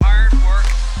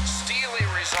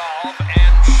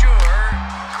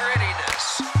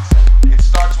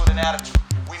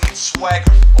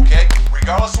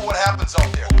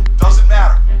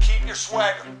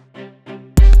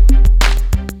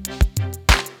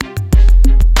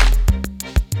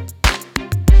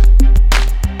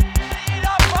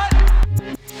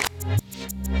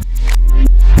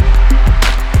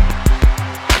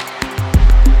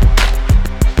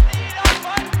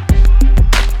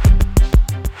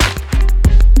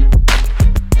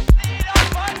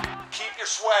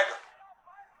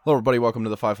Hello, everybody. Welcome to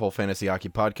the Five-Hole Fantasy Hockey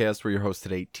Podcast. We're your hosts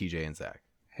today, TJ and Zach.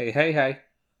 Hey.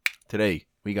 Today,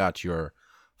 we got your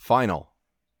final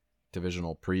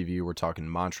divisional preview. We're talking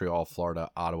Montreal,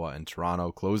 Florida, Ottawa, and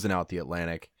Toronto, closing out the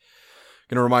Atlantic.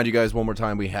 Going to remind you guys one more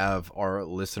time, we have our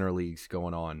listener leagues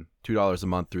going on. $2 a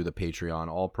month through the Patreon.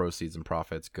 All proceeds and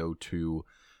profits go to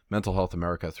Mental Health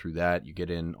America through that. You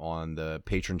get in on the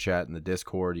patron chat in the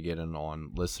Discord. You get in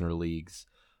on listener leagues.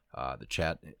 The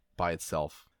chat by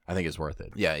itself, I think, is worth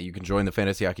it. Yeah, you can join the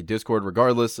Fantasy Hockey Discord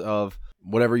regardless of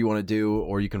whatever you want to do,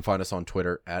 or you can find us on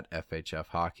Twitter at FHF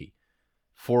Hockey.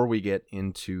 Before we get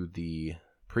into the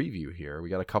preview here, we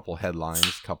got a couple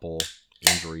headlines, couple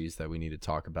injuries that we need to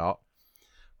talk about.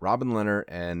 Robin Lehner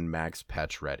and Max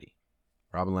Pacioretty.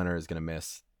 Robin Lehner is going to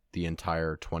miss the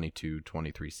entire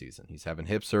 22-23 season. He's having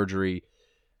hip surgery.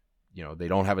 You know, they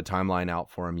don't have a timeline out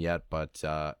for him yet, but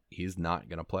he's not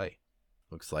going to play.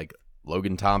 Looks like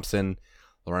Logan Thompson,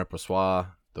 Laurent Brossoit,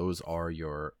 those are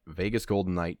your Vegas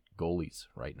Golden Knight goalies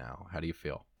right now. How do you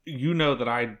feel? You know that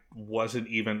I wasn't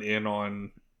even in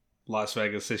on Las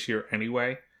Vegas this year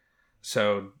anyway,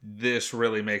 so this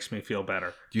really makes me feel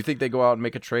better. Do you think they go out and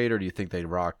make a trade, or do you think they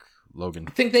rock Logan?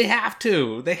 I think they have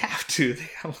to. They have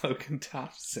Logan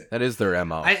Thompson. That is their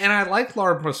MO. I like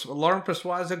Laurent Brossoit. Laurent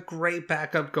Brossoit is a great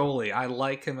backup goalie. I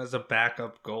like him as a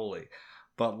backup goalie.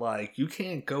 But, like, you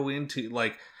can't go into,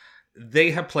 like,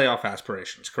 they have playoff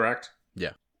aspirations, correct?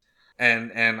 Yeah.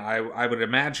 And I would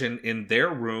imagine in their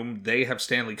room, they have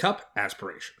Stanley Cup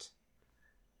aspirations.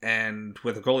 And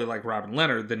with a goalie like Robin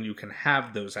Lehner, then you can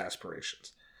have those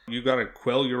aspirations. You got to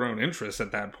quell your own interests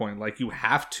at that point. Like, you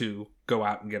have to go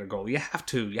out and get a goal. You have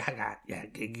to.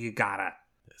 You gotta.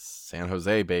 San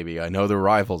Jose, baby. I know they're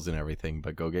rivals and everything,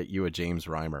 but go get you a James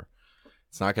Reimer.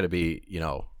 It's not going to be,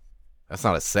 that's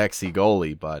not a sexy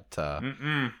goalie, but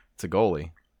it's a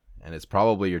goalie. And it's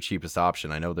probably your cheapest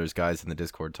option. I know there's guys in the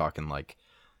Discord talking like,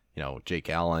 Jake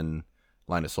Allen,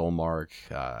 Linus Olmark.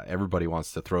 Everybody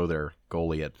wants to throw their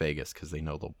goalie at Vegas because they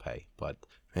know they'll pay. But,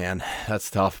 man,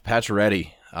 that's tough.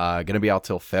 Pacioretty, going to be out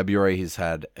till February. He's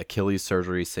had Achilles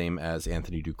surgery, same as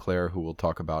Anthony Duclair, who we'll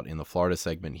talk about in the Florida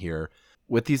segment here.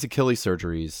 With these Achilles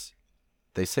surgeries,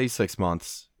 they say 6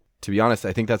 months. To be honest,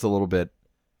 I think that's a little bit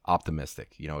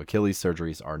optimistic. Achilles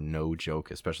surgeries are no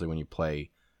joke, especially when you play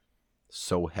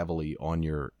so heavily on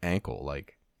your ankle.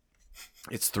 Like,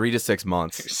 it's 3 to 6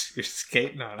 months. You're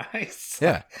skating on ice.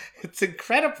 Yeah. It's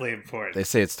incredibly important. They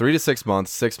say it's 3 to 6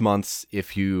 months. 6 months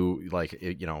if you,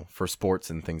 for sports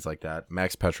and things like that.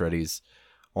 Max Pacioretty's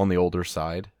on the older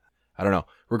side. I don't know.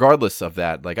 Regardless of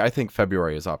that, I think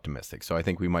February is optimistic. So I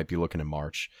think we might be looking at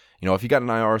March. If you got an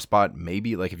IR spot,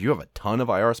 maybe, if you have a ton of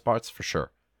IR spots, for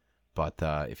sure. But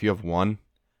if you have one,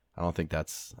 I don't think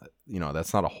that's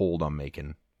not a hold I'm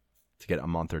making to get a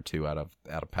month or two out of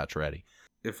Pacioretty.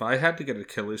 If I had to get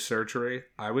Achilles surgery,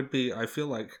 I feel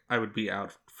like I would be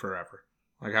out forever.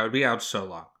 Like, I would be out so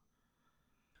long.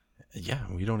 Yeah,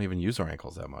 we don't even use our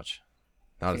ankles that much.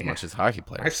 Not as much as hockey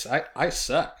players. I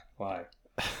suck. Why?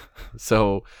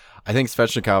 So, I think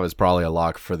Svechnikov is probably a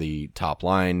lock for the top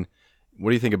line.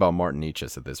 What do you think about Martin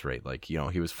Necas at this rate?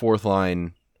 He was fourth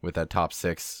line with that top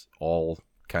six all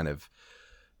kind of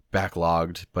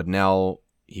backlogged, but now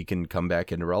he can come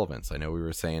back into relevance. I know we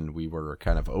were saying we were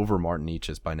kind of over Martin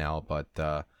Necas by now,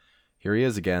 but here he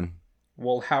is again.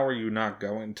 Well, how are you not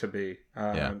going to be?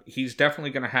 He's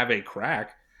definitely going to have a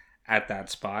crack at that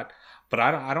spot, but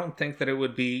I don't think that it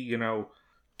would be,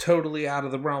 totally out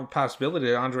of the realm of possibility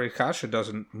that Andre Kasha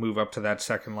doesn't move up to that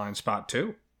second line spot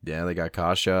too. Yeah, they got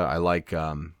Kasha.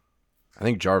 I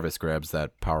think Jarvis grabs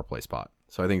that power play spot.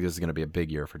 So I think this is going to be a big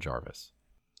year for Jarvis.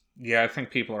 Yeah, I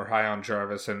think people are high on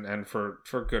Jarvis, and for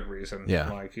good reason.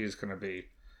 Yeah.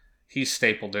 He's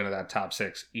stapled into that top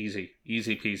six. Easy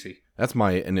peasy. That's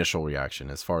my initial reaction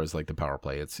as far as the power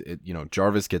play.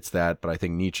 Jarvis gets that, but I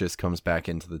think Necas comes back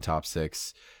into the top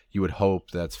six. You would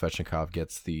hope that Svechnikov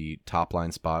gets the top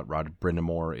line spot. Rod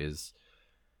Brind'Amour is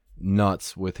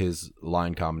nuts with his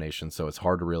line combination, so it's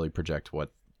hard to really project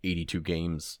what 82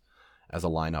 games as a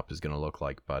lineup is going to look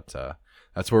like. But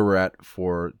that's where we're at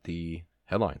for the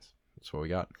headlines. That's what we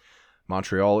got.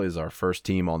 Montreal is our first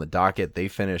team on the docket. They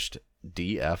finished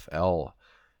DFL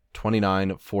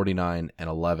 29, 49, and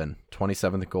 11.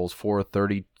 27th goals for,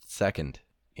 32nd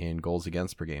in goals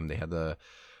against per game. They had the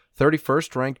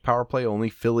 31st ranked power play. Only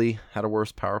Philly had a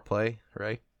worse power play,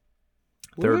 right?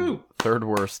 Third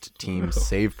worst team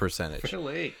save percentage.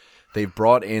 Philly. They've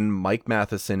brought in Mike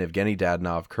Matheson, Evgeny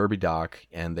Dadonov, Kirby Dach,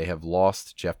 and they have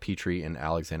lost Jeff Petrie and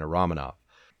Alexander Romanov.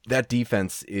 That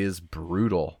defense is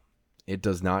brutal. It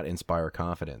does not inspire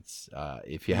confidence.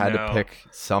 If you had to pick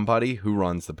somebody, who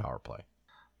runs the power play?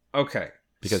 Okay.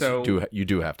 Because you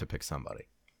do have to pick somebody.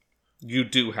 You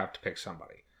do have to pick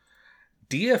somebody.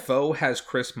 DFO has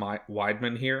Chris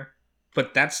Weidman here,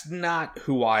 but that's not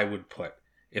who I would put.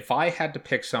 If I had to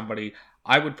pick somebody,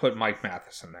 I would put Mike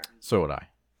Matheson there. So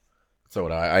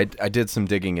would I. I did some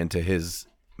digging into his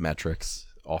metrics,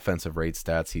 offensive rate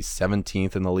stats. He's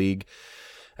 17th in the league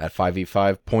at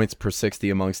 5v5 points per 60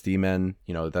 amongst D-men.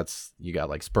 You know, that's, you got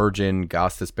like Spurgeon,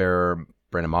 Gostisbehere,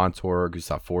 Brennan Montour,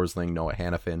 Gustav Forsling, Noah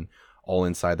Hannafin, all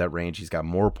inside that range. He's got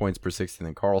more points per 60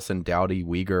 than Carlson, Doughty,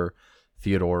 Uyghur,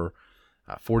 Theodore,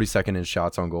 42nd in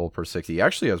shots on goal per 60. He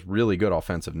actually has really good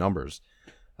offensive numbers,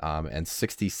 and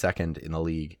 62nd in the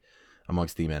league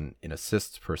amongst D-men in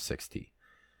assists per 60.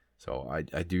 So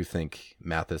I do think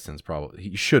Matheson's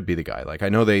he should be the guy. Like, I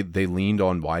know they leaned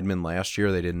on Weidman last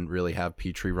year. They didn't really have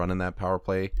Petrie running that power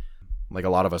play like a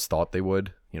lot of us thought they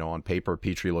would. You know, on paper,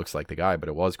 Petrie looks like the guy, but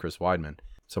it was Chris Weidman.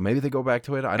 So maybe they go back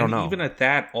to it. I don't know. Even at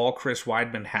that, all Chris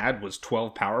Weidman had was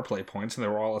 12 power play points, and they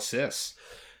were all assists.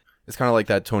 It's kind of like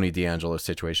that Tony DeAngelo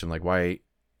situation. Like, why,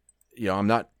 you know, I'm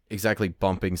not exactly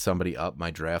bumping somebody up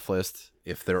my draft list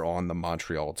if they're on the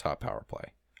Montreal top power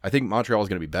play. I think Montreal is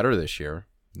going to be better this year,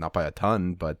 not by a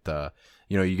ton, but,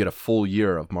 you know, you get a full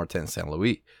year of Martin St.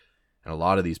 Louis, and a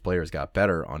lot of these players got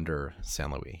better under St.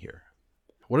 Louis here.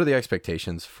 What are the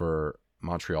expectations for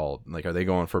Montreal? Like, are they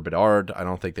going for Bedard? I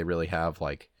don't think they really have,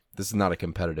 like, this is not a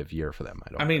competitive year for them.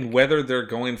 I mean, whether they're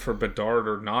going for Bedard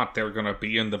or not, they're going to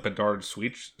be in the Bedard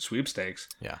sweepstakes.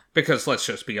 Yeah. Because let's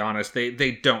just be honest,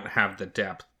 they don't have the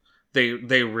depth.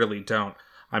 They really don't.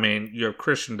 I mean, you have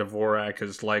Christian Dvorak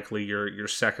is likely your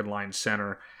second line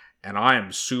center, and I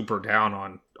am super down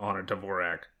on a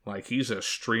Dvorak. Like, he's a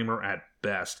streamer at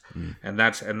best, and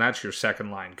that's your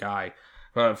second line guy.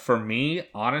 For me,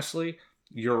 honestly,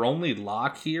 your only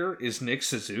lock here is Nick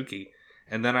Suzuki.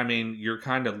 And then, I mean, you're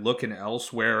kind of looking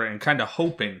elsewhere and kind of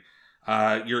hoping.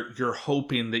 You're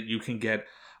hoping that you can get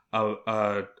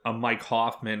a Mike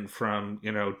Hoffman from,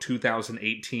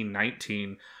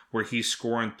 2018-19, where he's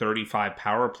scoring 35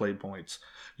 power play points.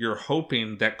 You're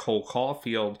hoping that Cole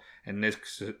Caufield and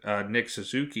Nick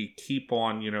Suzuki keep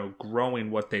on,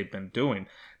 growing what they've been doing.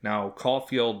 Now,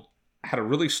 Caufield had a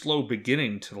really slow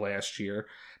beginning to last year.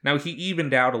 Now, he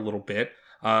evened out a little bit,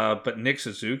 but Nick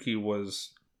Suzuki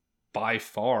was by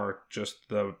far just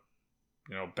the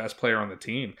best player on the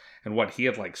team. And he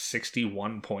had like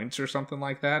 61 points or something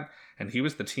like that. And he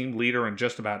was the team leader in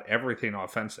just about everything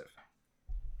offensive.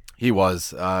 He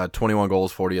was 21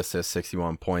 goals, 40 assists,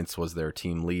 61 points was their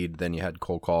team lead. Then you had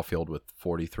Cole Caufield with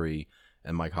 43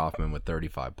 and Mike Hoffman with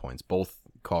 35 points. Both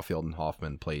Caufield and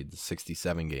Hoffman played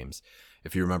 67 games.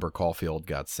 If you remember, Caufield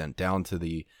got sent down to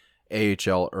the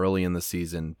AHL early in the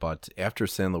season, but after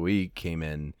St. Louis came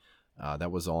in,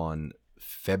 that was on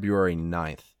February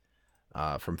 9th.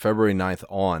 From February 9th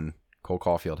on, Cole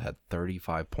Caufield had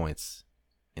 35 points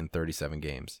in 37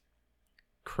 games.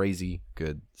 Crazy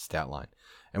good stat line.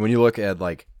 And when you look at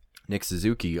like Nick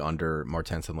Suzuki under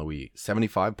Martin St. Louis,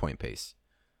 75-point pace.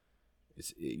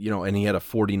 And he had a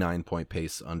 49-point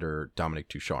pace under Dominic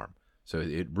Ducharme. So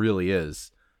it really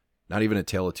is not even a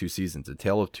tale of two seasons, a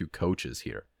tale of two coaches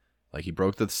here. Like, he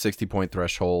broke the 60-point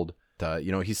threshold.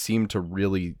 He seemed to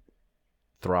really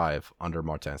thrive under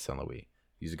Martin St. Louis.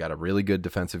 He's got a really good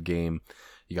defensive game.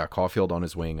 You got Caufield on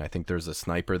his wing. I think there's a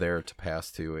sniper there to pass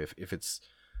to. If it's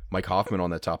Mike Hoffman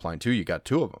on the top line too, you got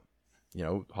two of them.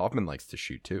 Hoffman likes to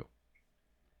shoot too.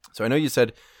 So I know you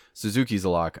said Suzuki's a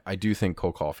lock. I do think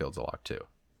Cole Caufield's a lock too.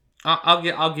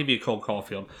 I'll give you Cole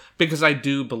Caufield because I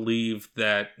do believe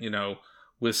that,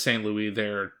 with St. Louis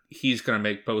there, he's going to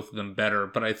make both of them better.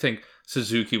 But I think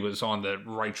Suzuki was on the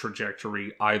right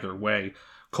trajectory either way.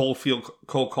 Cole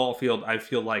Caufield, I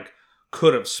feel like,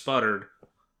 could have sputtered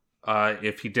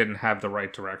if he didn't have the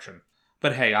right direction.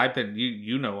 But hey, I've been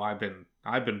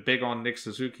big on Nick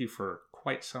Suzuki for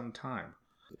quite some time.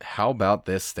 How about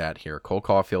this stat here? Cole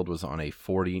Caufield was on a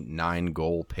 49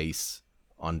 goal pace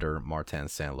under Martin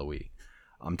St. Louis.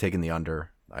 I'm taking the under.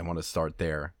 I want to start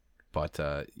there. But,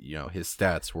 his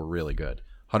stats were really good.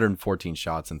 114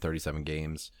 shots in 37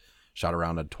 games. Shot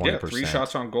around at 20%. Yeah, 3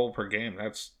 shots on goal per game.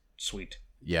 That's sweet.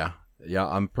 Yeah. Yeah,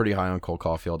 I'm pretty high on Cole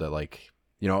Caufield at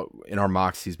in our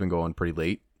mocks, he's been going pretty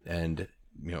late. And,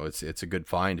 it's a good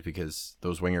find because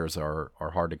those wingers are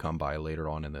hard to come by later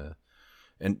on and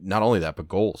not only that, but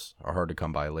goals are hard to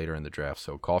come by later in the draft.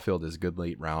 So Caufield is a good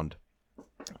late round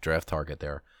draft target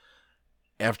there.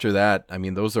 After that,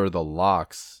 those are the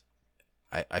locks.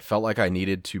 I felt like I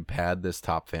needed to pad this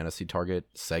top fantasy target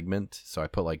segment. So I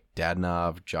put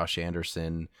Dadonov, Josh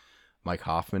Anderson, Mike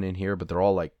Hoffman in here, but they're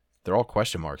all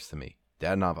question marks to me.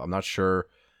 Dadonov, I'm not sure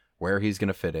where he's going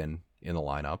to fit in the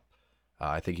lineup.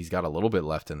 I think he's got a little bit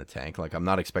left in the tank. Like, I'm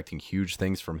not expecting huge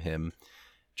things from him.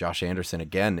 Josh Anderson,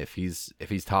 again, if he's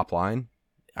top line,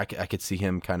 I could see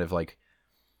him kind of like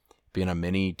being a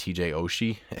mini TJ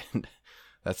Oshie. And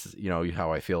that's,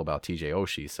 how I feel about TJ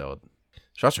Oshie. So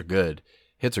shots are good.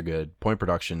 Hits are good. Point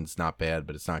production's not bad,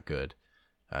 but it's not good.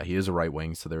 He is a right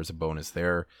wing, so there's a bonus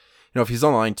there. If he's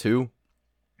on line 2,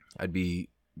 I'd be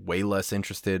way less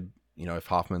interested, if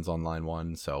Hoffman's on line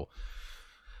 1. So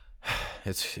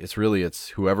it's really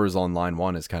whoever's on line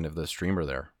 1 is kind of the streamer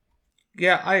there.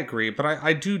 Yeah, I agree, but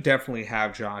I do definitely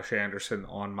have Josh Anderson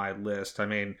on my list. I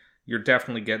mean, you're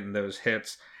definitely getting those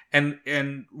hits.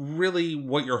 And really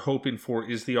what you're hoping for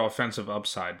is the offensive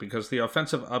upside, because the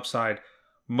offensive upside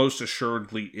most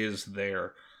assuredly is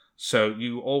there. So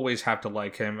you always have to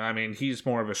like him. I mean, he's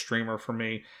more of a streamer for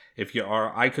me.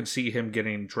 I could see him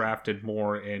getting drafted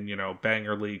more in,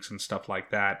 banger leagues and stuff like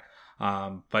that.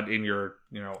 But in your,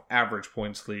 average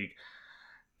points league,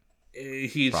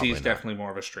 he's definitely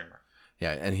more of a streamer.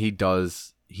 Yeah, and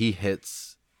he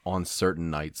hits on certain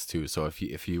nights too. So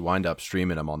if you wind up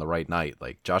streaming him on the right night,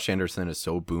 like Josh Anderson is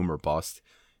so boom or bust,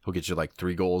 he'll get you like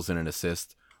 3 goals and an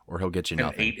assist, or he'll get you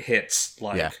nothing. And 8 hits.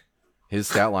 His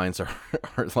stat lines are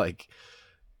like,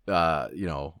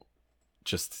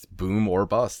 just boom or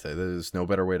bust. There's no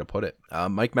better way to put it.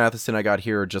 Mike Matheson I got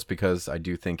here just because I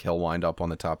do think he'll wind up on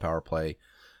the top power play.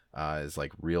 Is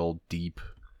like real deep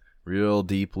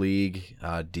league.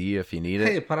 D if you need it.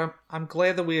 Hey, but I'm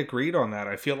glad that we agreed on that.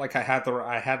 I feel like I had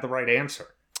the right answer.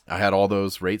 I had all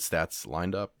those rate stats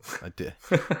lined up. I did.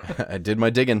 I did my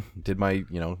digging. Did my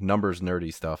numbers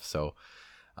nerdy stuff. So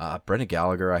Brendan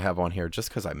Gallagher I have on here just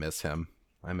because I miss him.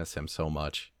 I miss him so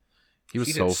much. He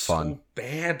was so fun. So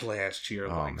bad last year.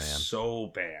 Oh, man. So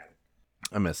bad.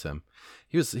 I miss him.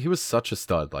 He was such a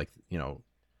stud.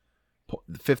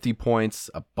 50 points,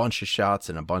 a bunch of shots,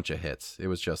 and a bunch of hits. It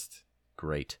was just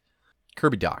great.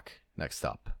 Kirby Dach next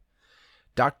up.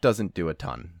 Dach doesn't do a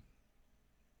ton.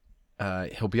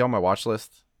 He'll be on my watch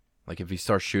list. Like if he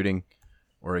starts shooting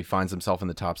or he finds himself in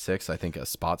the top 6, I think a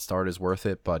spot start is worth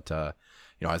it. But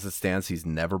as it stands, he's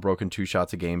never broken 2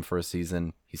 shots a game for a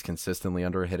season. He's consistently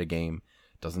under a hit a game.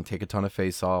 Doesn't take a ton of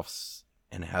face-offs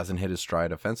and hasn't hit his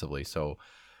stride offensively. So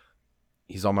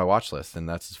he's on my watch list, and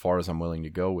that's as far as I'm willing to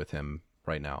go with him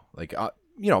right now. Like,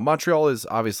 Montreal is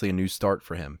obviously a new start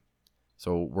for him.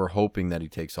 So we're hoping that he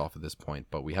takes off at this point,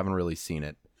 but we haven't really seen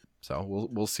it. So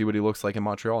we'll see what he looks like in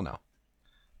Montreal now.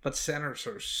 But centers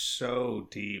are so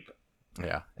deep.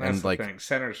 Yeah. That's and the thing.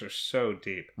 Centers are so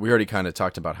deep. We already kind of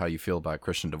talked about how you feel about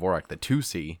Christian Dvorak, the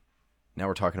 2C. Now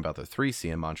we're talking about the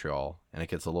 3C in Montreal, and it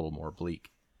gets a little more bleak.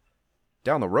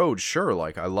 Down the road, sure,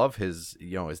 like I love his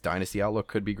dynasty outlook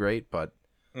could be great, but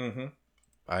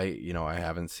I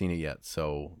haven't seen it yet.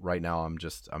 So right now I'm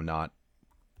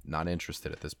not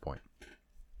interested at this point.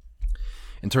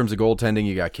 In terms of goaltending,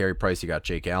 you got Carey Price, you got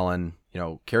Jake Allen.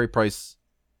 Carey Price,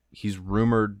 he's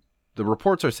rumored, the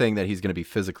reports are saying that he's going to be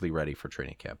physically ready for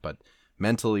training camp, but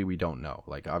mentally we don't know.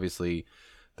 Like obviously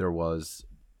there was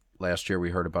last year we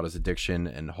heard about his addiction,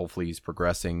 and hopefully he's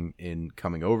progressing in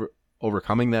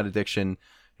overcoming that addiction.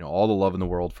 All the love in the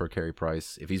world for Carey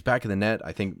Price. If he's back in the net,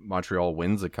 I think Montreal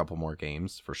wins a couple more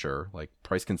games for sure. Like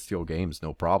Price can steal games,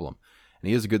 no problem. And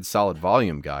he is a good solid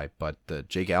volume guy, but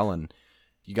Jake Allen,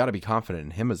 you got to be confident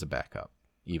in him as a backup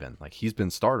even. Like he's been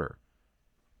starter.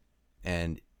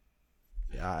 And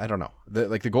I don't know. The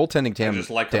goaltending tandem. I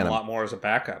just like him a lot more as a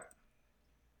backup.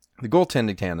 The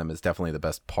goaltending tandem is definitely the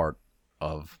best part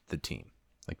of the team.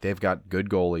 Like they've got good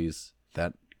goalies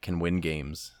that can win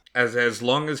games. As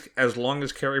long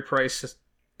as Carey Price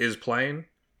is playing,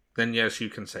 then yes, you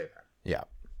can say that. Yeah.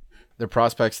 Their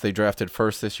prospects they drafted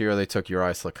first this year, they took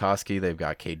Uri Slafkovsky. They've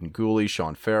got Caden Gooley,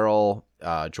 Sean Farrell,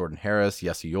 Jordan Harris,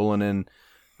 Jesse Ylönen,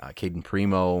 Caden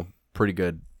Primo. Pretty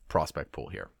good prospect pool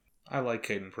here. I like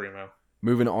Caden Primo.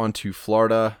 Moving on to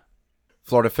Florida.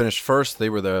 Florida finished first. They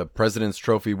were the President's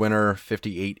Trophy winner,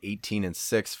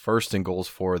 58-18-6. First in goals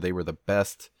for. They were the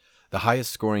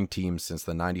highest scoring team since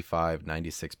the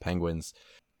 95-96 Penguins.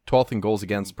 12th in goals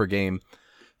against per game.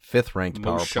 5th ranked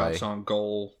power play. Most shots on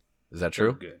goal. Is that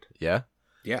true? Good. Yeah?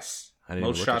 Yes.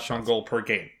 Most shots on goal per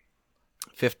game.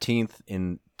 15th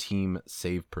in team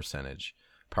save percentage.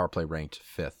 Power play ranked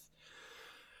 5th.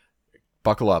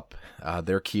 Buckle up.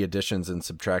 Their key additions and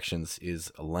subtractions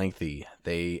is lengthy.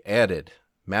 They added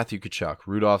Matthew Tkachuk,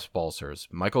 Rudolph Balcers,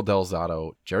 Michael Del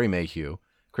Zotto, Jerry Mayhew,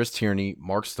 Chris Tierney,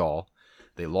 Mark Stahl.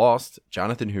 They lost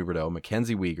Jonathan Huberdeau,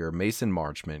 Mackenzie Weegar, Mason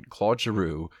Marchment, Claude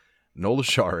Giroux, Nola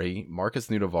Shari, Marcus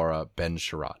Nudavara, Ben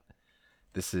Sherratt.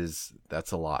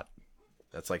 That's a lot.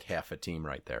 That's like half a team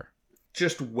right there.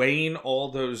 just weighing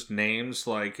all those names,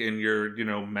 like in your,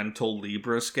 mental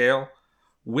Libra scale,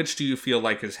 which do you feel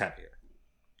like is heavier?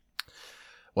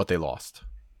 What they lost.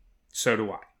 So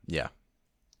do I. Yeah.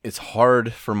 It's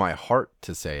hard for my heart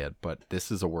to say it, but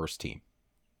this is a worse team.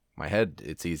 My head,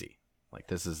 it's easy. Like,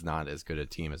 this is not as good a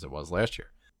team as it was last year.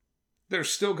 They're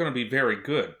still going to be very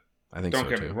good. I think Don't so,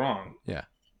 get too. me wrong. Yeah.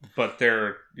 But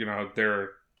they're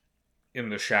in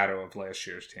the shadow of last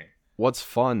year's team. What's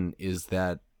fun is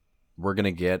that we're going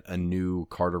to get a new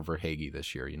Carter Verhaeghe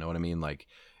this year. You know what I mean? Like,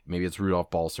 maybe it's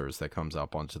Rudolph Balcers that comes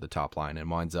up onto the top line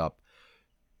and winds up,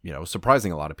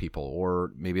 surprising a lot of people.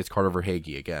 Or maybe it's Carter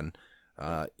Verhaeghe again,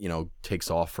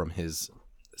 takes off from his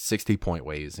 60-point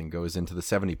ways and goes into the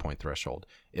 70-point threshold.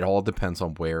 It all depends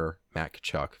on where Matt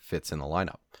Tkachuk fits in the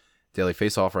lineup. Daily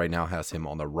Faceoff right now has him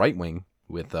on the right wing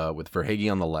with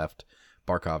Verhaeghe on the left,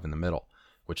 Barkov in the middle,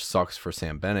 which sucks for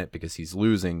Sam Bennett because he's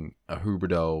losing a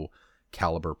Huberdeau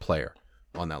caliber player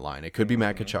on that line. It could be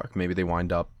Matt Tkachuk. Maybe they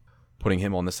wind up putting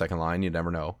him on the second line. You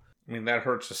never know. I mean, that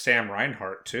hurts to Sam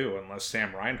Reinhart too, unless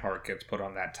Sam Reinhart gets put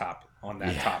on that top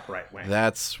right wing.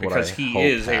 That's what because he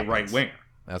is a right winger.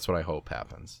 That's what I hope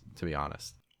happens, to be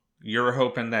honest. You're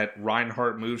hoping that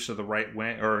Reinhart moves to the right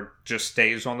wing or just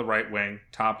stays on the right wing,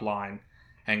 top line,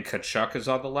 and Tkachuk is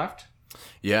on the left?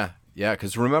 Yeah,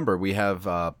 because remember, we have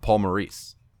Paul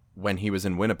Maurice. When he was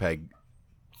in Winnipeg,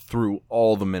 threw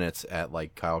all the minutes at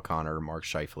like Kyle Connor, Mark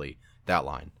Scheifele, that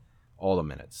line. All the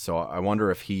minutes. So I wonder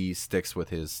if he sticks with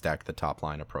his stack the top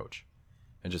line approach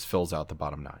and just fills out the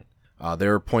bottom nine.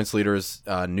 Their points leaders,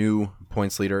 new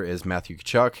points leader is Matthew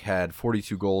Tkachuk, had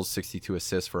 42 goals, 62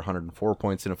 assists for 104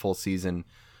 points in a full season.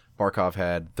 Barkov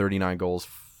had 39 goals,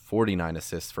 49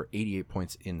 assists for 88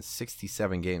 points in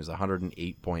 67 games,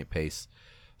 108-point pace.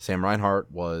 Sam Reinhart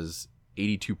was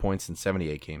 82 points in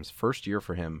 78 games. First year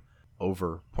for him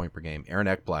over point per game. Aaron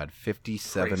Ekblad,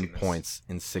 57 points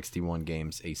in 61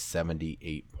 games, a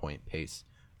 78-point pace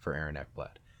for Aaron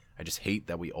Ekblad. I just hate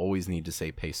that we always need to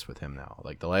say pace with him now.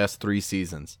 Like the last 3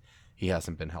 seasons, he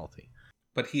hasn't been healthy.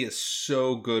 But he is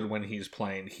so good when he's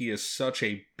playing. He is such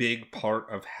a big part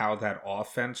of how that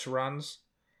offense runs.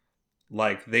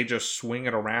 Like, they just swing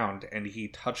it around, and he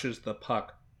touches the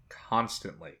puck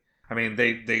constantly. I mean,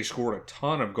 they scored a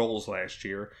ton of goals last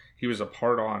year. He was a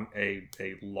part on a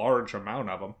large amount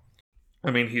of them.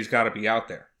 I mean, he's got to be out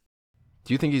there.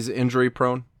 Do you think he's injury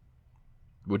prone?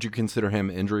 Would you consider him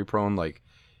injury prone? Like,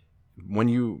 when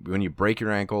you break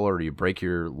your ankle or you break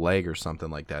your leg or something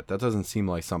like that, that doesn't seem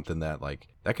like something that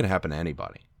that can happen to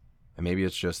anybody. And maybe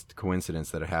it's just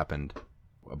coincidence that it happened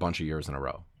a bunch of years in a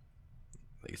row.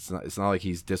 It's not like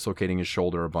he's dislocating his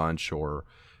shoulder a bunch or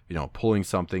pulling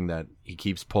something that he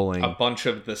keeps pulling. A bunch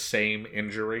of the same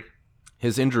injury.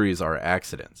 His injuries are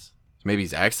accidents. Maybe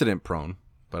he's accident prone,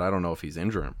 but I don't know if he's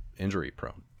injury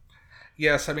prone.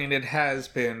 Yes, I mean, it has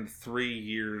been 3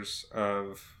 years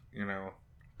of,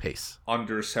 pace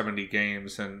under 70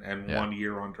 games and 1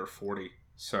 year under 40.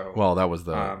 So well, that was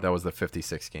the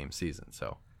 56 game season.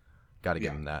 So got to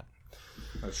give him that.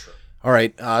 That's true. All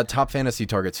right, top fantasy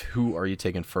targets. Who are you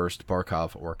taking first,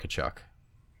 Barkov or Tkachuk?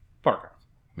 Barkov.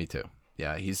 Me too.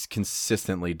 Yeah, he's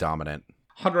consistently dominant.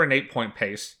 108-point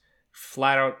pace,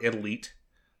 flat out elite.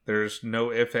 There's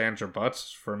no ifs, ands, or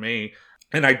buts for me.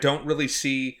 And I don't really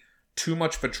see too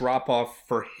much of a drop-off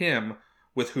for him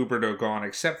with Huberdeau gone,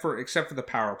 except for the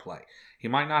power play. He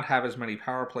might not have as many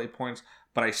power play points,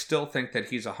 but I still think that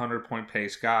he's a 100-point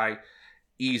pace guy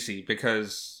easy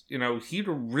because, he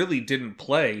really didn't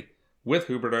play with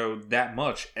Huberdeau that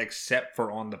much except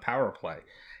for on the power play.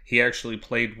 He actually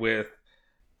played with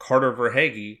Carter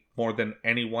Verhaeghe more than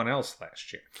anyone else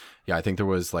last year. Yeah, I think there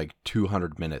was like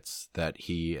 200 minutes that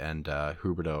he and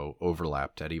Huberdeau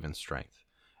overlapped at even strength.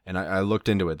 And I looked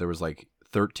into it. There was like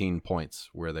 13 points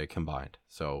where they combined.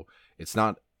 So it's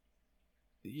not,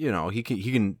 he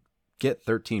can get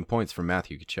 13 points from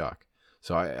Matthew Tkachuk.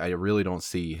 So I really don't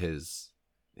see his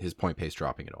point pace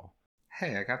dropping at all.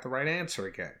 Hey, I got the right answer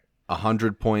again.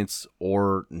 100 points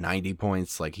or 90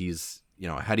 points. Like he's,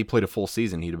 had he played a full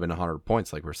season, he'd have been 100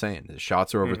 points, like we're saying. His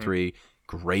shots are over 3,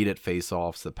 great at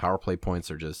faceoffs. The power play points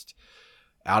are just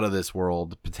out of this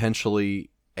world. Potentially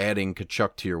adding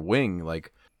Tkachuk to your wing,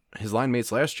 like his line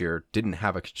mates last year didn't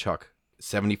have a Tkachuk.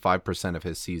 75% of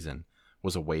his season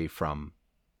was away from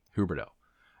Huberdeau.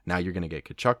 Now you're going to get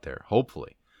Tkachuk there,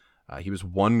 hopefully. He was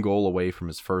 1 goal away from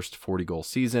his first 40-goal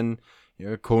season.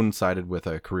 Coincided with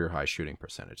a career-high shooting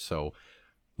percentage. So,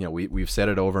 we've said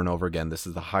it over and over again. This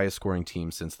is the highest-scoring team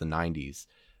since the 90s.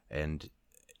 And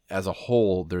as a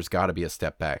whole, there's got to be a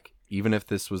step back. Even if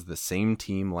this was the same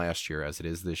team last year as it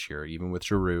is this year, even with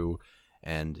Giroux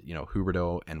and,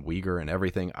 Huberdeau and Uyghur and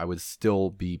everything, I would still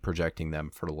be projecting them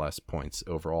for less points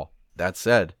overall. That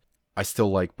said, I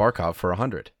still like Barkov for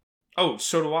 100. Oh,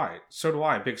 so do I. So do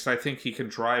I, because I think he can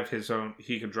drive his own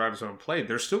play.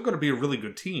 They're still going to be a really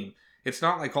good team. It's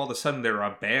not like all of a sudden they're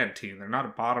a bad team. They're not a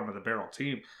bottom of the barrel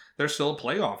team. They're still a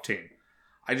playoff team.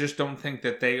 I just don't think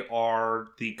that they are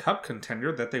the cup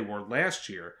contender that they were last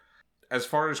year. As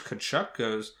far as Tkachuk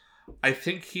goes, I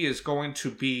think he is going to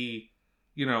be,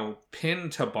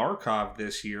 pinned to Barkov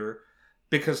this year,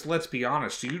 because let's be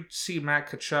honest, do you see Matt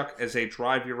Tkachuk as a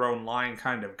drive your own line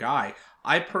kind of guy?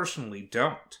 I personally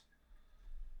don't.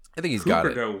 I think he's got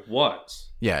it. Huberdeau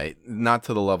was. Yeah, not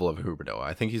to the level of Huberdeau.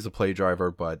 I think he's a play driver,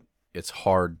 but it's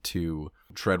hard to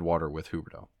tread water with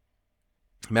Huberdeau.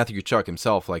 Matthew Tkachuk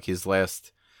himself,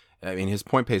 his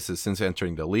point paces since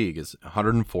entering the league is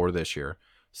 104 this year,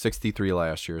 63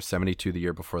 last year, 72 the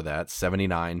year before that,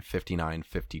 79, 59,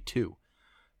 52.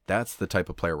 That's the type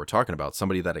of player we're talking about.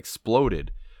 Somebody that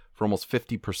exploded for almost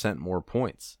 50% more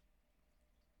points.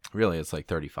 Really, it's like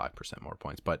 35% more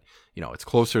points, but it's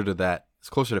closer to that. It's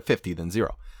closer to 50 than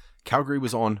 0. Calgary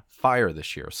was on fire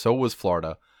this year. So was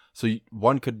Florida. So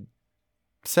one could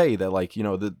say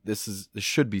that this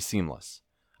should be seamless.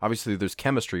 Obviously, there's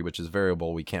chemistry, which is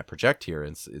variable. We can't project here,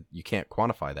 and you can't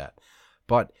quantify that.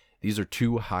 But these are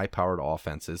two high-powered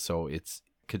offenses, so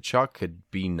Tkachuk could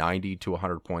be 90 to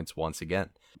 100 points once again.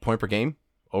 Point per game,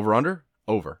 over/under,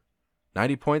 over.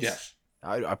 90 points. Yes.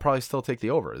 I probably still take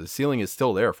the over. The ceiling is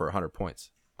still there for 100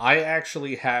 points. I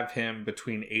actually have him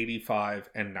between 85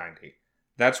 and 90.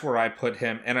 That's where I put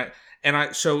him.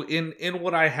 So in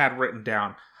what I had written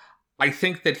down, I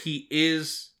think that he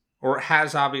is, or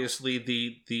has obviously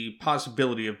the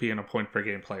possibility of being a point per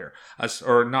game player.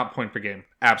 Or not point per game,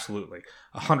 absolutely.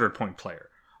 100-point player,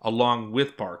 along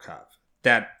with Barkov.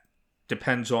 That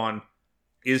depends on,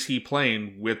 is he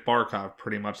playing with Barkov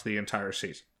pretty much the entire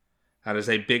season? That is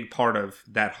a big part of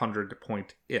that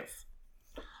 100-point if.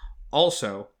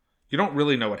 Also, you don't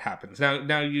really know what happens.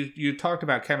 Now you talked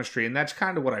about chemistry, and that's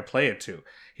kind of what I play it to.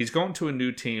 He's going to a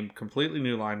new team, completely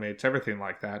new line mates, everything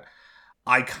like that.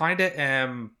 I kind of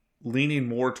am leaning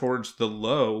more towards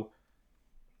below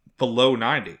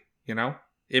 90,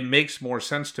 It makes more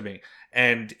sense to me.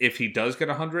 And if he does get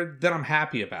 100, then I'm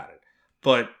happy about it.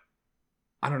 But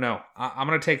I don't know. I'm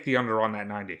going to take the under on that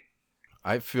 90.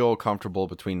 I feel comfortable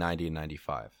between 90 and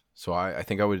 95. So I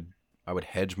think I would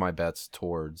hedge my bets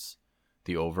towards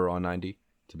the over on 90,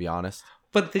 to be honest.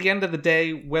 But at the end of the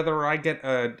day, whether I get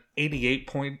a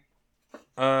 88-point,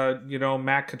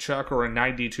 Matt Tkachuk or a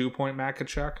 92-point Matt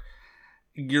Tkachuk,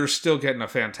 you're still getting a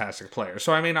fantastic player.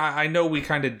 So, I know we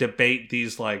kind of debate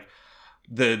these, the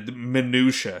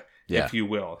minutia, if you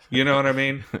will. You know what I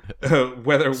mean?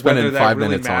 Whether that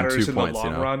really matters in the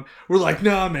long run. We're like,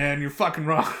 no, man, you're fucking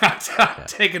wrong. I'm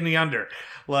taking the under.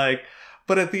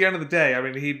 But at the end of the day,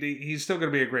 he's still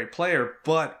going to be a great player,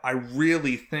 but I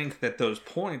really think that those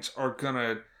points are going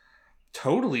to not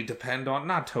totally depend on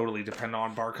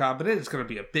Barkov, but it is going to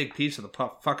be a big piece of the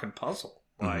fucking puzzle.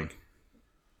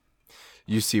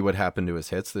 You see what happened to his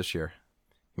hits this year.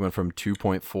 He went from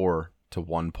 2.4 to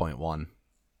 1.1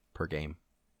 per game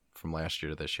from last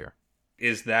year to this year.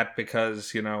 Is that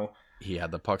because, he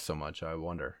had the puck so much? I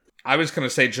wonder. I was going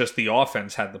to say just the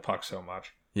offense had the puck so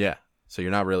much. Yeah. So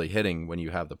you're not really hitting when you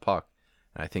have the puck.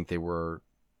 And I think they were,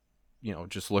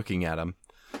 just looking at them,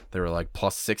 they were like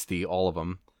plus 60, all of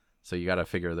them. So you got to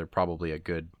figure they're probably a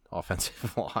good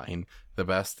offensive line, the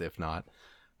best, if not.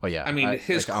 But yeah, I'm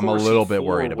a little bit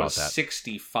worried about that.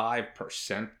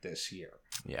 65% this year.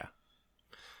 Yeah.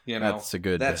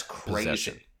 That's crazy.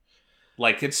 Possession.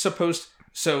 It's supposed,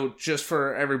 so just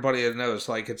for everybody that knows,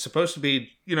 it's supposed to be,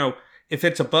 if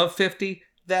it's above 50,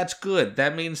 that's good.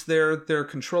 That means they're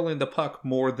controlling the puck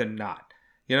more than not.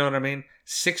 You know what I mean?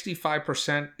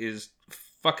 65% is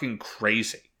fucking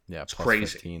crazy. Yeah, it's plus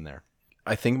crazy. 15 there.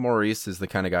 I think Maurice is the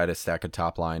kind of guy to stack a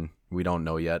top line. We don't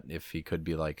know yet if he could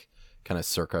be kind of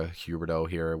circa Huberdeau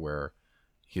here, where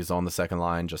he's on the second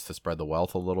line just to spread the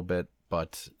wealth a little bit.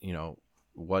 But,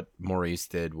 what Maurice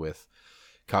did with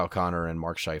Kyle Connor and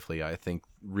Mark Scheifele, I think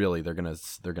really they're gonna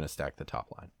stack the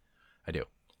top line. I do.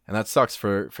 And that sucks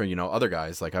for other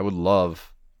guys. I would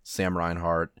love Sam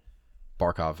Reinhart,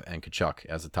 Barkov, and Tkachuk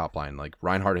as a top line.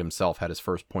 Reinhart himself had his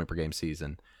first point per game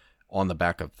season on the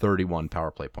back of 31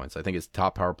 power play points. I think his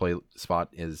top power play spot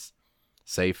is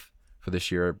safe for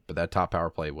this year, but that top power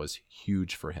play was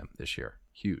huge for him this year.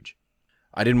 Huge.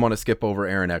 I didn't want to skip over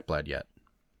Aaron Ekblad yet.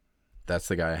 That's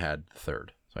the guy I had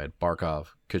third. So I had Barkov,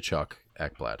 Tkachuk,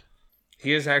 Ekblad.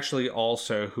 He is actually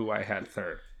also who I had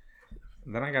third.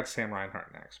 And then I got Sam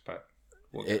Reinhart next, but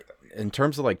we'll get there. In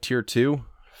terms of tier 2,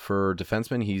 for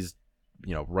defensemen, he's,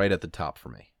 right at the top for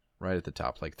me. Right at the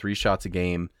top. Like 3 shots a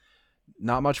game.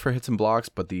 Not much for hits and blocks,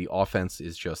 but the offense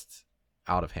is just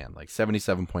out of hand. Like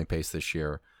 77-point pace this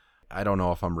year. I don't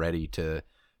know if I'm ready to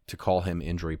call him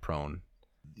injury prone.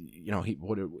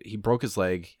 He broke his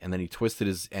leg and then he twisted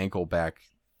his ankle back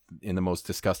in the most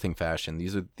disgusting fashion.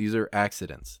 These are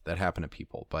accidents that happen to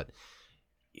people, but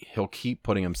he'll keep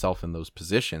putting himself in those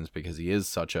positions because he is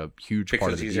such a huge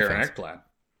part of the defense. Because he's Aaron Ekblad.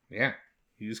 Yeah,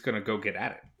 he's gonna go get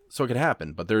at it. So it could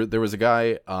happen. But there was a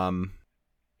guy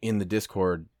in the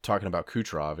Discord talking about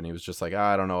Kucherov, and he was just like,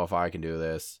 I don't know if I can do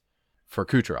this for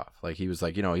Kucherov. Like he was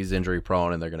like, he's injury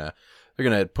prone, and they're gonna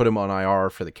put him on IR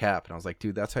for the cap. And I was like,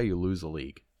 dude, that's how you lose a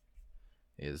league.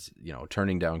 Is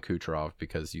turning down Kucherov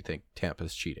because you think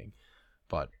Tampa's cheating.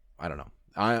 But I don't know.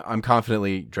 I'm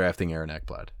confidently drafting Aaron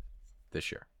Ekblad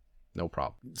this year. No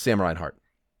problem. Sam Reinhart.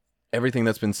 Everything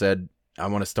that's been said, I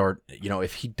want to start,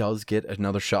 if he does get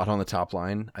another shot on the top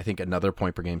line, I think another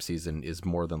point per game season is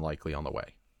more than likely on the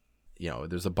way.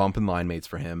 There's a bump in line mates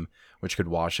for him, which could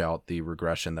wash out the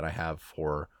regression that I have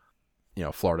for,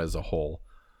 Florida as a whole.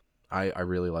 I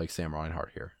really like Sam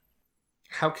Reinhart here.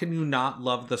 How can you not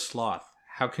love the Sloth?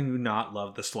 How can you not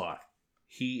love the Sloth?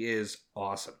 He is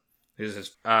awesome. This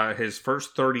is his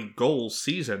first 30 goals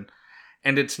season,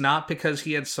 and it's not because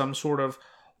he had some sort of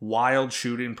wild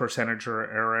shooting percentage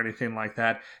or anything like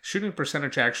that. Shooting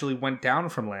percentage actually went down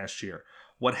from last year.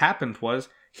 What happened was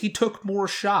he took more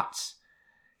shots.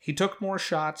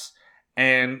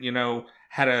 And,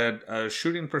 had a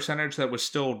shooting percentage that was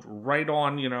still right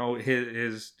on,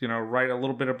 his right a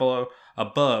little bit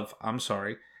above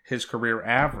his career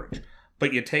average.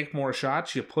 But you take more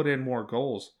shots, you put in more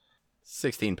goals.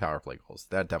 16 power play goals.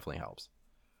 That definitely helps.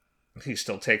 He's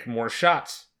still taking more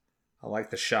shots. I like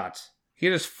the shots. He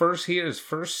had his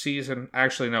first season.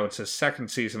 Actually, no, it's his second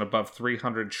season above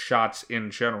 300 shots in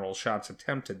general. Shots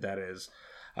attempted, that is.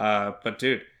 But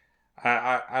dude,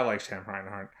 I like Sam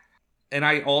Reinhart. And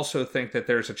I also think that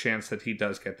there's a chance that he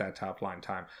does get that top line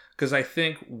time. Because I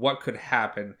think what could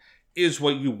happen is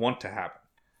what you want to happen.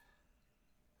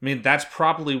 I mean, that's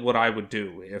probably what I would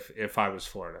do if I was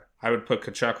Florida. I would put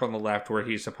Tkachuk on the left where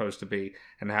he's supposed to be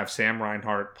and have Sam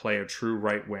Reinhart play a true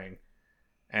right wing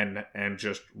and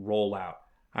just roll out.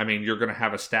 I mean, you're going to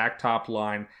have a stacked top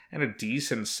line and a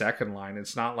decent second line.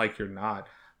 It's not like you're not.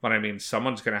 But I mean,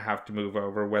 someone's going to have to move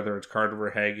over, whether it's Carter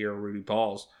Verhaeghe or Rudy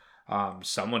Balls.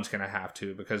 Someone's going to have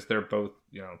to because they're both,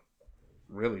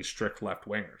 really strict left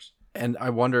wingers. And I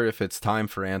wonder if it's time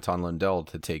for Anton Lundell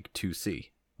to take 2C.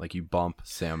 Like you bump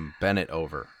Sam Bennett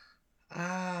over. Oh,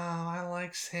 I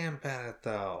like Sam Bennett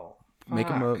though. Make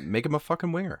him a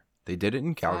fucking winger. They did it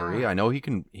in Calgary. I know he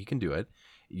can do it.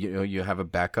 You have a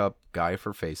backup guy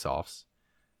for faceoffs,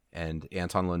 and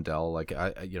Anton Lundell. Like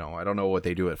I don't know what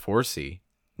they do at 4C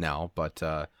now, but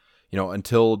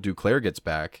until Duclair gets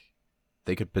back,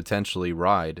 they could potentially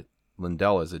ride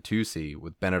Lundell as a 2C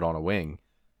with Bennett on a wing.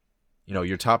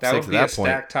 Your top six at that point. That would be a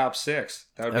stacked top six.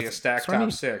 That would be a stacked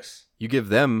top six. You give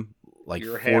them like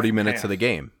 40 minutes of the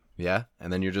game. Yeah.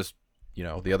 And then you're just,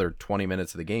 the other 20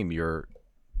 minutes of the game, you're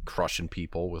crushing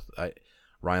people with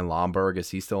Ryan Lomberg. Is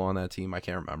he still on that team? I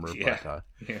can't remember. Yeah.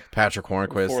 But Patrick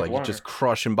Hornquist, like you're just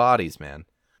crushing bodies, man.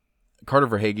 Carter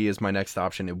Verhaeghe is my next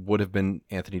option. It would have been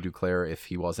Anthony Duclair if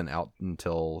he wasn't out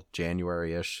until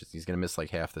January-ish. He's going to miss like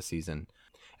half the season.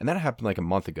 And that happened like a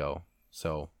month ago.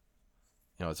 So,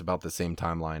 it's about the same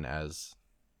timeline as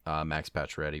Max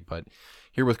Pacioretty. But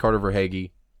here with Carter Verhaeghe,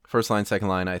 first line, second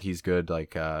line, he's good.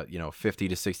 Like, 50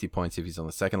 to 60 points if he's on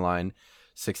the second line,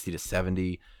 60 to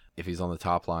 70 if he's on the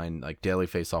top line. Like, daily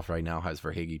faceoff right now has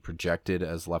Verhaeghe projected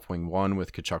as left wing 1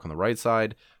 with Tkachuk on the right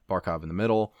side, Barkov in the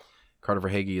middle. Carter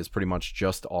Verhaeghe is pretty much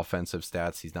just offensive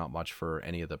stats. He's not much for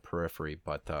any of the periphery,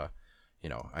 but,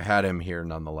 I had him here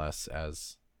nonetheless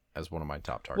as one of my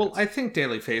top targets. Well, I think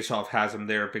Daily Faceoff has him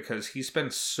there because he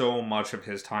spent so much of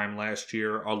his time last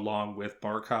year along with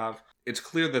Barkov. It's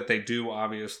clear that they do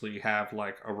obviously have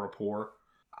like a rapport.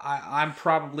 I'm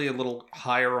probably a little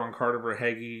higher on Carter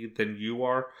Verhaeghe than you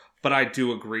are, but I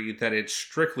do agree that it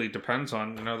strictly depends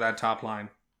on, that top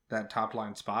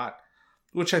line spot,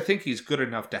 which I think he's good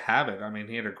enough to have it. I mean,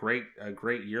 he had a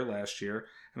great year last year,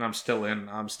 and I'm still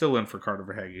in for Carter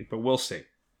Verhaeghe, but we'll see.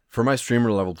 For my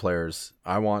streamer level players,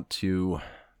 I want to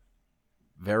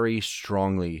very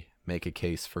strongly make a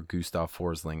case for Gustav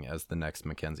Forsling as the next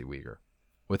Mackenzie Weegar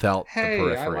without the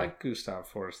periphery. I like Gustav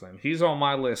Forsling. He's on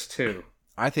my list too.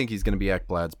 I think he's going to be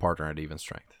Ekblad's partner at even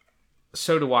strength.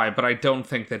 So do I, but I don't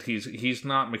think that he's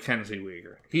not Mackenzie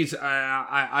Weegar.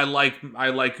 I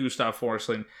like Gustav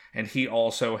Forsling, and he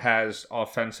also has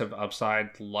offensive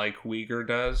upside like Weegar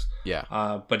does. Yeah.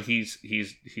 But he's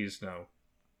no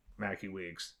Mackie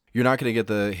Weegs. You're not going to get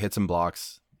the hits and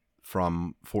blocks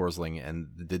from Forsling, and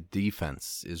the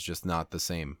defense is just not the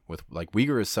same. With like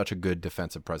Weegar is such a good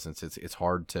defensive presence. It's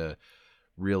hard to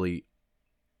really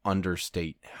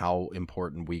understate how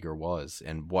important Weegar was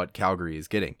and what Calgary is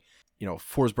getting.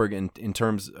 Forsberg in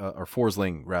terms, or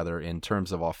Forsling rather, in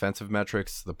terms of offensive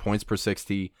metrics, the points per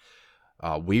 60,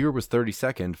 Weegar was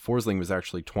 32nd. Forsling was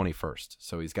actually 21st.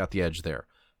 So he's got the edge there.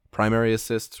 Primary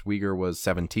assists, Weegar was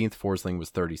 17th. Forsling was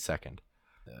 32nd.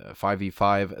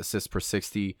 5v5 assists per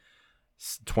 60,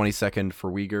 22nd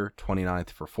for Weegar, 29th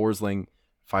for Forsling.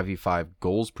 5v5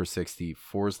 goals per 60,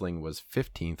 Forsling was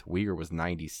 15th. Weegar was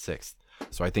 96th.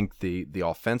 So I think the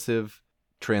offensive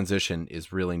transition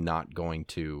is really not going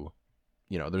to,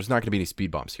 there's not going to be any speed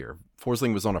bumps here.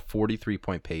 Forsling was on a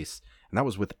 43-point pace, and that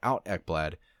was without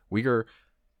Ekblad. Weegar,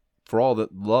 for all the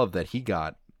love that he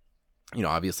got,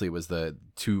 obviously it was the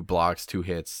 2 blocks, 2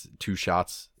 hits, 2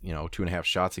 shots, 2.5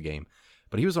 shots a game,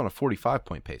 but he was on a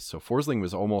 45-point pace. So Forsling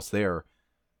was almost there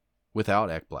without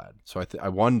Ekblad. So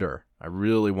I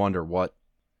really wonder what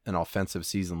an offensive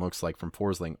season looks like from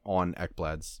Forsling on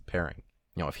Ekblad's pairing.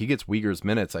 If he gets Weegar's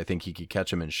minutes, I think he could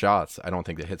catch him in shots. I don't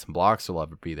think the hits and blocks will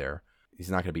ever be there. He's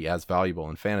not going to be as valuable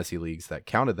in fantasy leagues that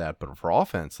counted that. But for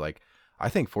offense, I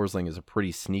think Forsling is a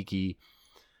pretty sneaky,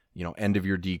 end of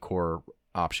your decor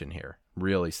option here.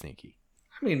 Really sneaky.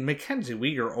 I mean, Mackenzie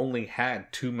Weegar only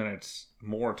had 2 minutes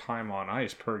more time on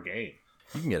ice per game.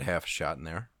 You can get half a shot in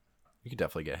there. You could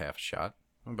definitely get half a shot.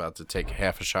 I'm about to take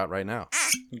half a shot right now.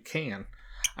 You can.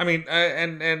 I mean,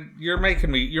 and you're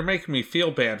making me feel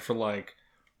bad for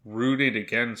rooting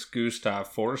against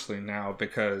Gustav Forsling now,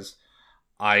 because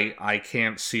I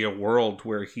can't see a world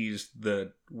where he's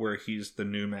the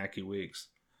new Mackie Weeks.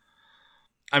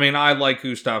 I mean, I like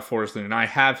Gustav Forsling, and I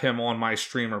have him on my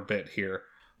streamer bit here.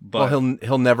 But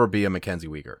he'll never be a Mackenzie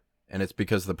Weegar, and it's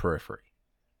because of the periphery.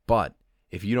 But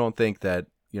if you don't think that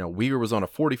Weegar was on a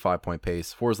 45-point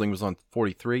pace, Forsling was on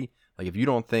 43, if you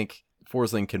don't think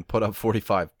Forsling can put up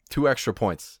 45, 2 extra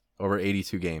points over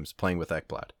 82 games playing with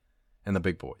Ekblad and the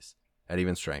big boys at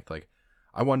even strength,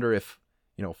 I wonder if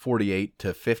 48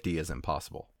 to 50 isn't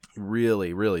possible.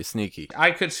 Really, really sneaky.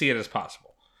 I could see it as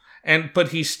possible, but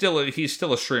he's still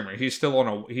a streamer.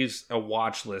 He's a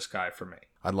watch list guy for me.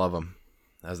 I love him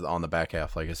as on the back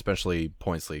half, especially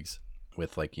points leagues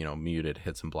with muted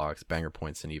hits and blocks, banger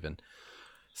points, and even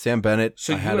Sam Bennett.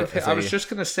 So I was just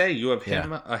gonna say you have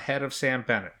him ahead of Sam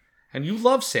Bennett, and you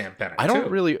love Sam Bennett. I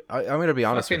don't really. I'm gonna be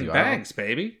honest with you. Bangs,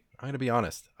 baby. I'm gonna be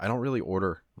honest. I don't really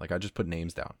order. I just put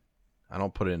names down. I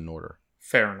don't put it in order.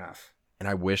 Fair enough. And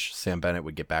I wish Sam Bennett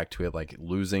would get back to it.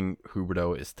 Losing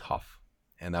Huberdeau is tough.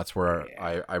 And that's where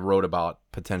I wrote about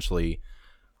potentially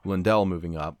Lindell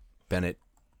moving up. Bennett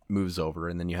moves over.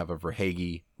 And then you have a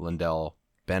Verhaeghe, Lindell,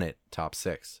 Bennett top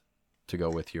 6 to go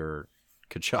with your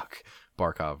Tkachuk,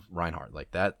 Barkov, Reinhardt.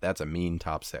 That's a mean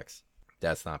top 6.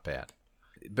 That's not bad.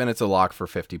 Bennett's a lock for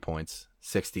 50 points.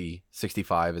 60,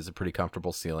 65 is a pretty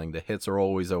comfortable ceiling. The hits are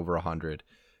always over 100.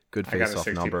 Good face-off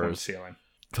numbers. Ceiling.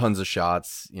 Tons of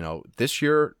shots. This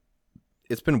year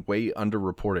it's been way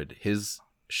underreported. His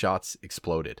shots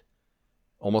exploded.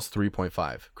 Almost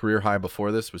 3.5. Career high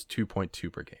before this was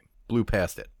 2.2 per game. Blew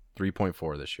past it.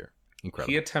 3.4 this year.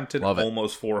 Incredible. He attempted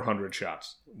almost 400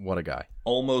 shots. What a guy.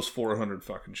 Almost 400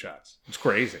 fucking shots. It's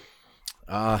crazy.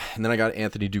 And then I got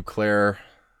Anthony Duclair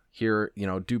here,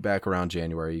 due back around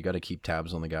January. You got to keep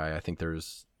tabs on the guy. I think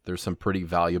there's some pretty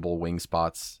valuable wing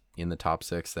spots in the top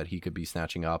 6 that he could be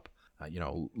snatching up.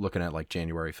 Looking at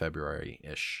January,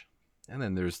 February-ish. And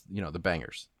then there's, the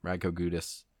bangers. Radko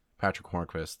Gudas, Patrick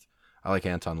Hornqvist. I like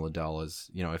Anton Liddell as,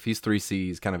 if he's 3C,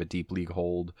 he's kind of a deep league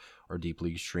hold or deep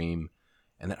league stream.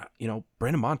 And then,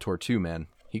 Brandon Montour too, man.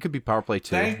 He could be power play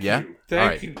too.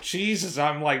 Thank you. Jesus,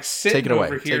 I'm sitting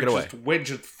over here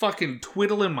just fucking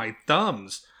twiddling my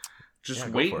thumbs. Just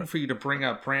waiting for you to bring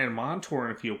up Brandon Montour.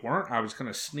 And if you weren't, I was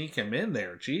going to sneak him in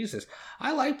there. Jesus.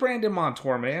 I like Brandon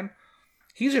Montour, man.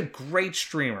 He's a great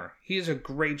streamer. He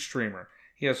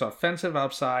has offensive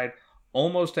upside,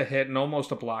 almost a hit and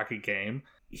almost a block a game.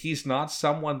 He's not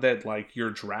someone that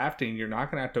you're drafting. You're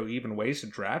not going to have to even waste a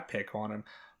draft pick on him.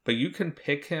 But you can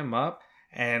pick him up,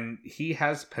 and he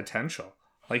has potential.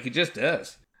 He just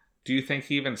does. Do you think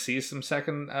he even sees some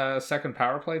second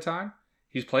power play time?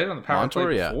 He's played on the power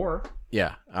play before.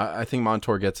 Yeah, I think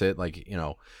Montour gets it.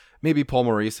 Maybe Paul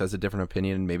Maurice has a different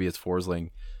opinion. Maybe it's Forsling.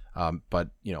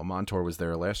 But Montour was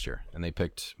there last year, and they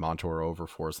picked Montour over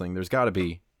Forsling. There's got to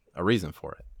be a reason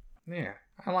for it. Yeah,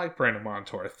 I like Brandon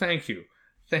Montour. Thank you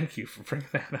for bringing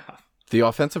that up. The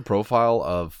offensive profile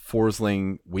of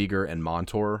Forsling, Uyghur, and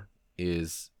Montour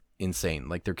is insane.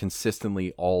 Like, they're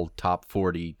consistently all top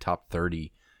 40, top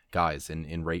 30 guys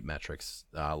in rate metrics,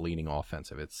 leading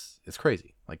offensive. It's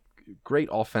crazy. Like, great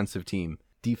offensive team.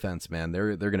 Defense, man,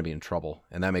 they're going to be in trouble,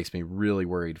 and that makes me really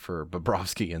worried for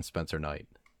Bobrovsky and Spencer Knight.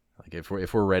 Like, if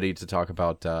we're ready to talk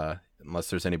about,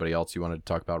 unless there's anybody else you wanted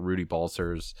to talk about, Rudy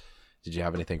Balcers, did you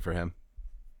have anything for him?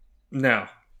 No.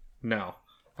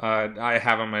 I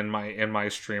have him in my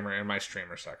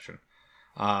streamer section,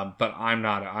 but I'm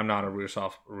not a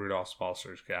Rudolph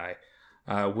Balcers guy.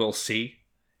 We'll see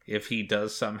if he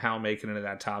does somehow make it into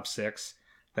that top 6.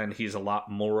 Then he's a lot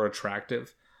more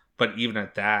attractive. But even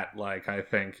at that, like, I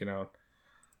think,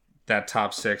 that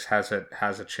top 6 has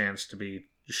a chance to be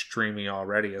streamy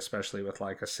already, especially with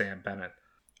like a Sam Bennett.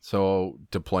 So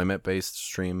deployment based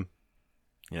stream,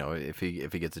 if he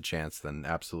gets a chance, then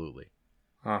absolutely.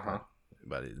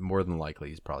 But more than likely,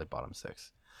 he's probably bottom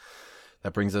 6.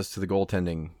 That brings us to the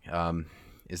goaltending.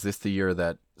 Is this the year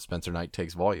that Spencer Knight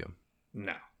takes volume?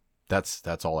 No.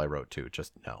 That's all I wrote too.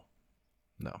 Just no.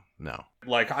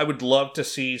 Like, I would love to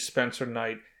see Spencer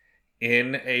Knight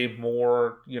in a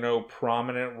more,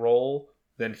 prominent role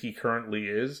than he currently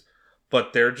is,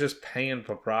 but they're just paying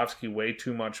Bobrovsky way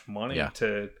too much money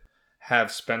to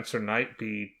have Spencer Knight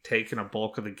be taking a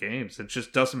bulk of the games. It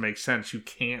just doesn't make sense. You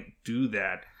can't do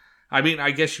that. I mean, I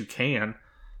guess you can,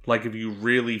 like, if you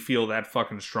really feel that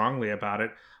fucking strongly about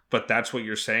it, but that's what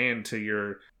you're saying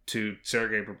to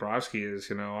Sergei Bobrovsky is,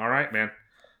 all right, man,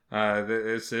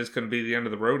 this is going to be the end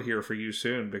of the road here for you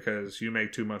soon because you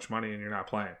make too much money and you're not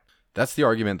playing. That's the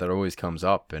argument that always comes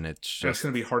up, and it's just... It's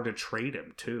going to be hard to trade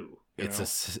him, too. It's a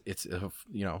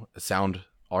sound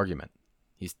argument.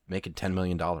 He's making $10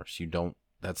 million.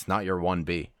 That's not your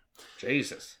 1B.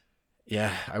 Jesus.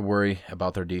 Yeah, I worry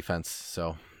about their defense,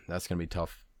 so that's going to be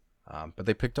tough. But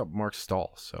they picked up Mark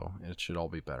Stahl, so it should all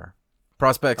be better.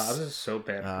 Prospects. This is so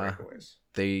bad at breakaways.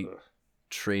 They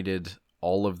traded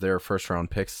all of their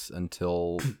first-round picks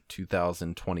until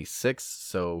 2026,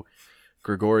 so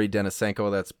Grigory Denisenko,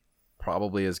 that's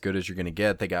probably as good as you're going to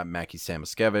get. They got Mackie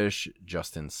Samoskevich,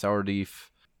 Justin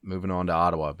Sourdeef. Moving on to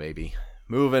Ottawa, baby.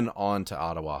 Moving on to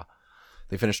Ottawa.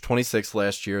 They finished 26th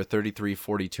last year, 33,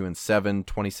 42, and 7,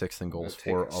 26th in goals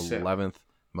for, 11th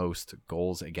most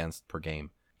goals against per game.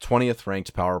 20th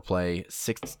ranked power play,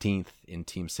 16th in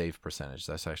team save percentage.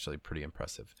 That's actually pretty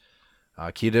impressive.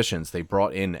 Key additions, they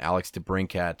brought in Alex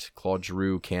DeBrincat, Claude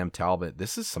Giroux, Cam Talbot.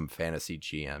 This is some fantasy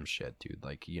GM shit, dude.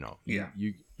 Like, you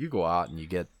go out and you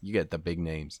get the big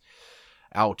names.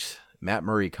 Out, Matt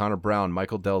Murray, Connor Brown,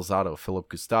 Michael Del Zotto,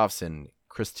 Philip Gustafsson,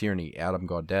 Chris Tierney, Adam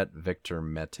Gaudette, Victor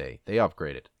Mete. They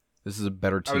upgraded. This is a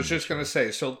better team. I was just going to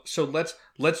say, so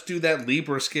let's do that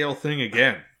Libra scale thing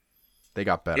again. They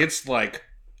got better. It's like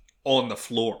on the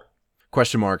floor.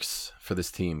 Question marks for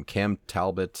this team. Cam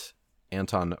Talbot,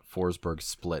 Anton Forsberg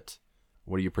split.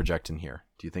 What are you projecting here?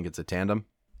 Do you think it's a tandem?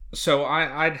 So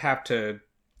I'd have to,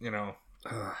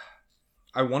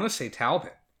 I want to say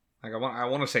Talbot. Like, I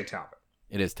want to say Talbot.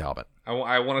 It is Talbot.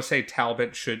 I want to say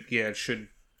Talbot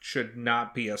should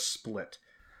not be a split.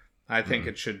 I think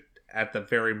it should, at the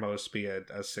very most, be a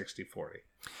 60-40.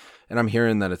 And I'm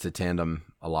hearing that it's a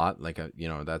tandem a lot. Like,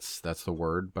 that's the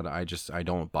word, but I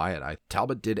don't buy it.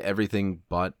 Talbot did everything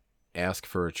but ask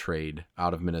for a trade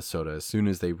out of Minnesota as soon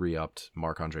as they re-upped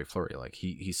Marc-Andre Fleury. Like,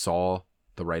 he saw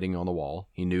the writing on the wall.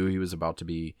 He knew he was about to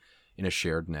be in a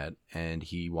shared net, and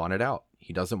he wanted out.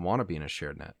 He doesn't want to be in a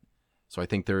shared net. So I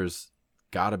think there's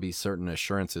got to be certain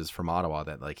assurances from Ottawa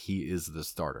that, like, he is the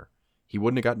starter. He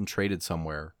wouldn't have gotten traded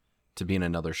somewhere to be in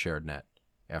another shared net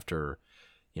after,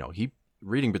 he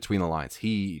reading between the lines.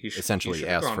 He essentially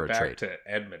asked for a trade to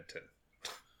Edmonton.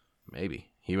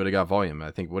 Maybe he would have got volume. I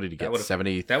think, what did he get?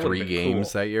 73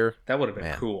 games that year. That would have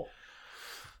been cool.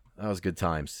 That was good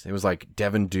times. It was like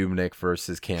Devin Dubnyk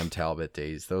versus Cam Talbot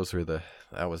days.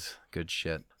 That was good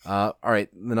shit. All right,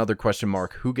 another question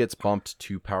mark. Who gets bumped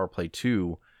to power play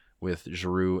 2 with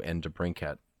Giroux and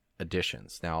DeBrincat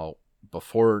additions? Now,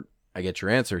 before I get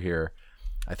your answer here,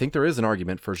 I think there is an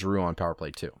argument for Giroux on power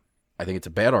play 2. I think it's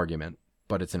a bad argument,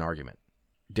 but it's an argument.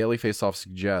 Daily Faceoff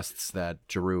suggests that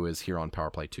Giroux is here on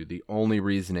power play 2. The only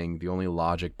reasoning, the only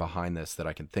logic behind this that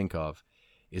I can think of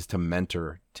is to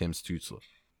mentor Tim Stützle,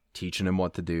 teaching him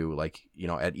what to do. Like,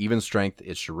 at even strength,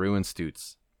 it's Giroux and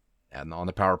Stutz. And on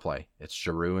the power play, it's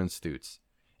Giroux and Stutz.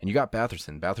 And you got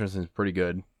Batherson. Batherson's pretty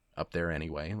good up there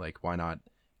anyway. Like, why not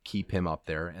keep him up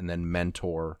there and then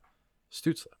mentor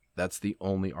Stützle? That's the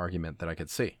only argument that I could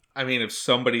see. I mean, if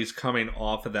somebody's coming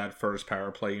off of that first power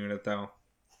play unit, though,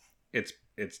 it's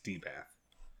it's D-Bath.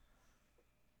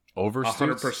 Over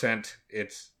Stutz? 100%.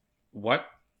 It's what?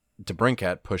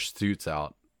 DeBrincat pushed Stutz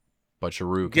out, but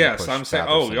Giroux can Yes, push I'm saying.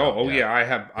 Batherson out. Yeah. I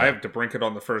have DeBrincat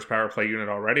on the first power play unit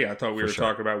already. I thought we were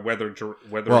talking about whether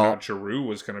or not Giroux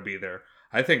was going to be there.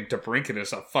 I think DeBrincat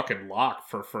is a fucking lock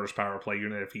for first power play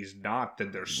unit. If he's not,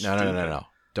 then they're stupid. No.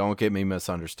 Don't get me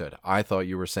misunderstood. I thought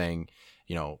you were saying,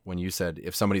 when you said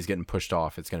if somebody's getting pushed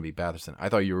off, it's going to be Batherson. I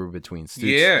thought you were between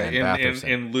Stutz and Batherson.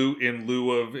 in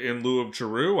lieu of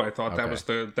Giroux. I thought that was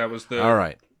the all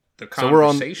right. The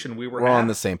conversation we were having. We're on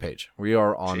the same page. We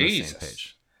are on the same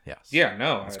page. Yes. Yeah.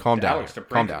 No. Let's calm down.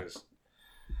 Calm down.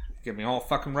 Get me all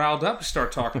fucking riled up to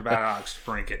start talking about Alex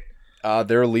DeBrincat.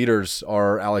 Their leaders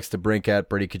are Alex DeBrincat,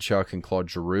 Brady Tkachuk, and Claude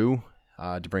Giroux.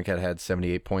 DeBrincat had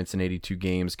 78 points in 82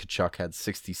 games. Tkachuk had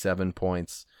 67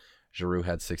 points. Giroux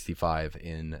had 65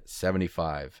 in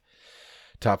 75.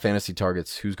 Top fantasy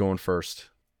targets. Who's going first?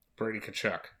 Brady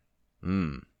Tkachuk.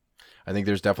 I think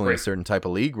there's definitely a certain type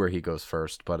of league where he goes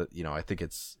first, but I think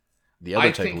it's the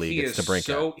other type of league. It's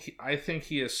DeBrincat. I think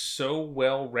he is so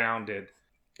well-rounded.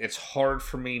 It's hard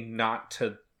for me not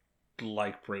to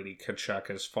like Brady Tkachuk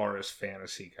as far as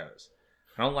fantasy goes.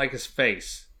 I don't like his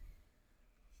face,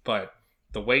 but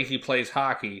the way he plays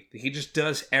hockey, he just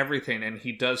does everything, and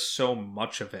he does so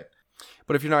much of it.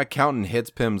 But if you're not counting hits,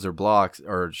 pims, or blocks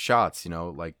or shots,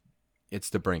 it's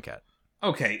DeBrincat.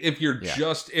 Okay, if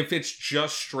it's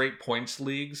just straight points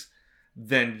leagues,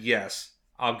 then yes,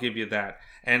 I'll give you that.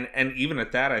 And even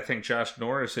at that, I think Josh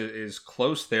Norris is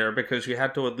close there because you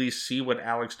have to at least see what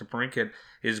Alex DeBrincat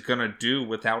is going to do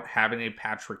without having a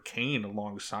Patrick Kane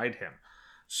alongside him.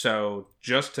 So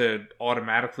just to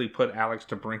automatically put Alex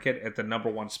DeBrincat at the number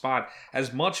one spot,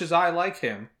 as much as I like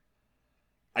him,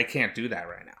 I can't do that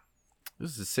right now.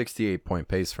 This is a 68-point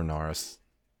pace for Norris.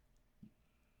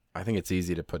 I think it's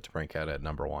easy to put DeBrincat at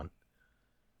number one.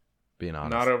 Being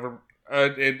honest, not over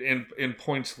in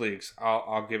points leagues.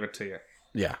 I'll give it to you.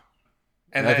 Yeah,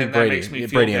 and that makes me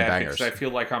feel bad because I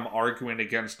feel like I'm arguing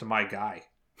against my guy.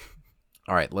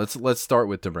 All right, let's start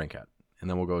with DeBrincat, and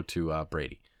then we'll go to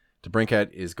Brady.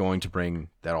 DeBrincat is going to bring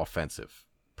that offensive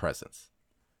presence.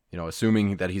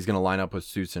 Assuming that he's going to line up with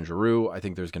Stutz and Giroux, I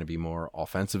think there's going to be more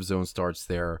offensive zone starts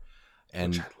there,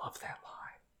 and which I love that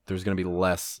line. There's going to be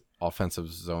less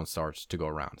offensive zone starts to go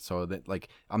around. So that,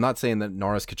 I'm not saying that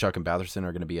Norris, Tkachuk, and Batherson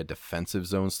are going to be a defensive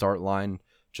zone start line,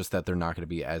 just that they're not going to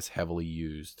be as heavily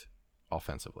used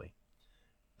offensively.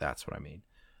 That's what I mean.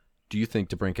 Do you think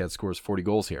DeBrincat scores 40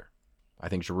 goals here? I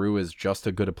think Giroux is just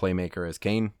as good a playmaker as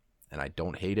Kane, and I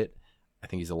don't hate it. I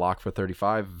think he's a lock for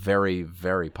 35. Very,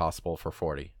 very possible for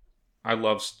 40. I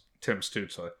love Tim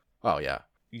Stützle. Oh, yeah.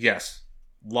 Yes.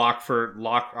 Lock.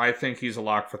 I think he's a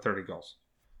lock for 30 goals.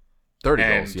 30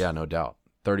 goals, yeah, no doubt.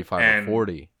 35 or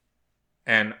 40.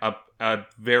 And a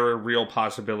very real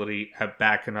possibility of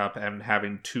backing up and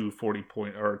having two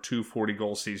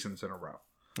 40-goal seasons in a row.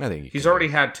 I think he's already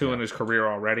had two in his career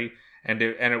already, and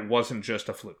it wasn't just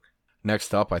a fluke.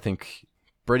 Next up, I think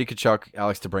Brady Tkachuk,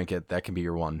 Alex DeBrincat, that can be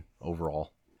your one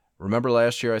overall. Remember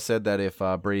last year I said that if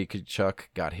Brady Tkachuk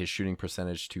got his shooting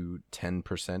percentage to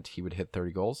 10%, he would hit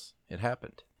 30 goals? It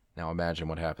happened. Now imagine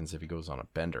what happens if he goes on a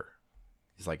bender.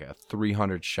 He's like a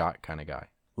 300 shot kind of guy.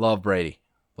 Love Brady.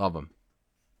 Love him.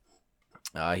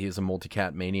 He is a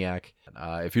multi-cat maniac.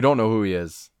 If you don't know who he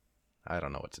is, I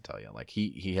don't know what to tell you.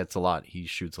 He hits a lot. He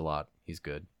shoots a lot. He's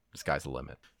good. The sky's the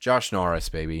limit. Josh Norris,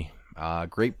 baby.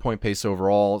 Great point pace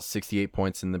overall. 68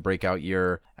 points in the breakout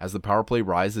year. As the power play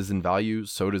rises in value,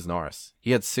 so does Norris.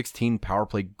 He had 16 power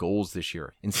play goals this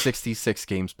year in 66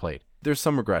 games played. There's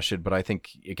some regression, but I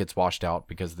think it gets washed out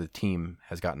because the team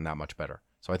has gotten that much better.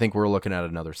 So I think we're looking at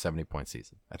another 70-point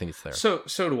season. I think it's there. So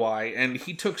do I. And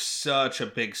he took such a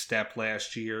big step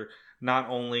last year, not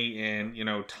only in,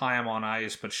 time on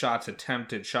ice, but shots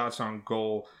attempted, shots on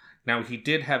goal. Now, he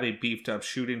did have a beefed up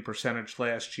shooting percentage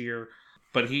last year,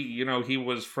 but he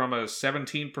was from a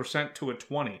 17% to a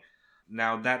 20%.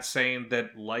 Now, that's saying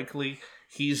that likely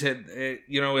he's at,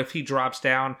 if he drops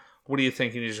down, what are you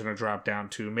thinking he's going to drop down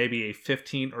to? Maybe a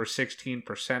 15 or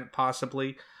 16%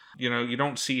 possibly. You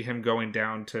don't see him going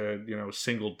down to,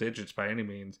 single digits by any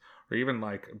means, or even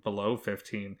below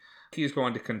 15. He's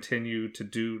going to continue to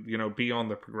do, be on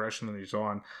the progression that he's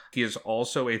on. He is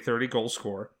also a 30-goal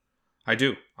scorer. I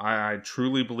do. I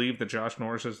truly believe that Josh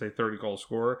Norris is a 30-goal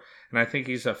scorer, and I think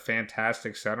he's a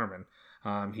fantastic centerman.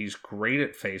 He's great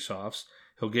at faceoffs.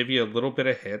 He'll give you a little bit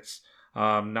of hits,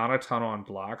 not a ton on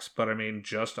blocks, but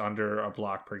just under a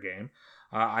block per game.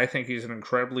 I think he's an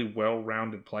incredibly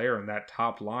well-rounded player, and that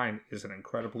top line is an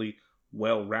incredibly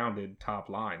well-rounded top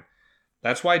line.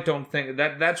 That's why I don't think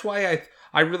that's why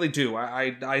I really do.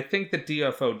 I think that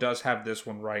DFO does have this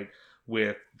one right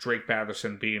with Drake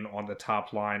Batherson being on the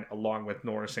top line along with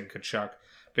Norris and Tkachuk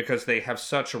because they have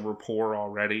such a rapport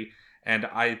already. And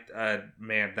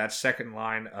man, that second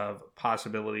line of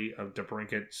possibility of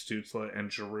DeBrincat, Stützle,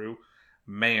 and Giroux,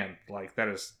 man, like that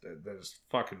is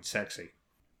fucking sexy.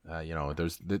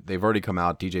 They've already come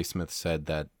out. DJ Smith said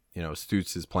that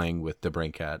Stütz is playing with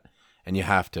DeBrincat, and you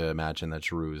have to imagine that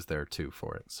Giroux is there too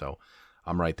for it. So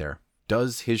I'm right there.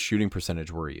 Does his shooting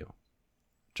percentage worry you,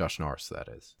 Josh Norris? That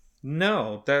is.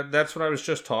 No, that's what I was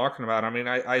just talking about. I mean,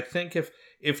 I think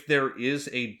if there is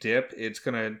a dip, it's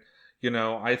gonna.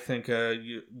 I think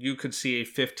you could see a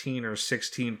 15 or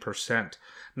 16%.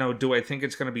 Now, do I think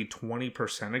it's going to be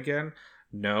 20% again?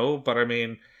 No, but I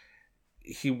mean,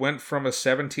 he went from a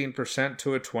 17%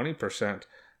 to a 20%.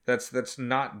 That's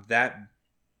not that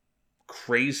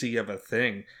crazy of a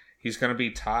thing. He's going to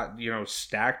be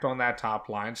stacked on that top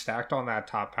line, stacked on that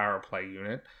top power play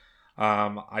unit.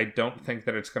 I don't think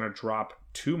that it's going to drop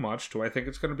too much. Do I think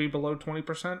it's going to be below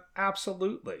 20%?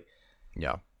 Absolutely.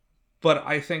 Yeah. But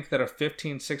I think that a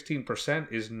 15,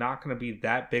 16% is not going to be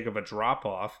that big of a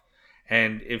drop-off.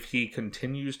 And if he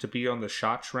continues to be on the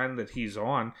shot trend that he's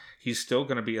on, he's still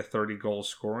going to be a 30-goal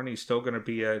scorer. And he's still going to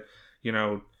be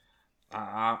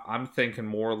I'm thinking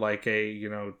more like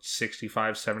a,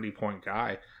 65, 70-point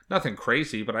guy. Nothing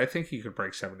crazy, but I think he could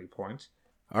break 70 points.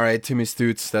 All right, Timmy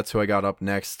Stütz, that's who I got up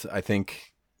next. I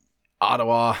think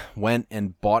Ottawa went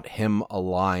and bought him a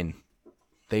line.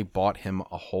 They bought him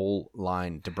a whole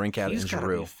line to bring out in Giroux. He's got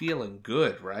to be feeling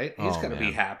good, right? He's got to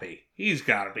be happy. He's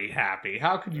got to be happy.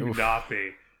 How could you not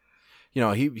be?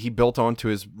 He built onto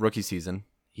his rookie season.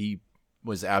 He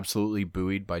was absolutely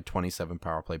buoyed by 27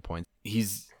 power play points.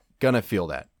 He's going to feel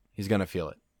that. He's going to feel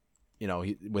it.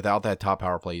 Without that top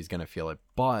power play, he's going to feel it.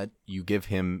 But you give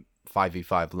him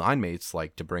 5v5 line mates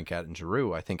like DeBrincat and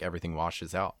Giroux, I think everything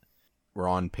washes out. We're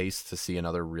on pace to see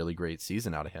another really great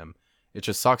season out of him. It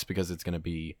just sucks because it's going to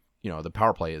be, the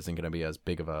power play isn't going to be as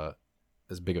big of a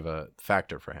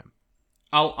factor for him.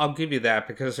 I'll give you that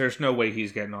because there's no way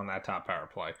he's getting on that top power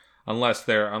play unless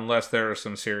there are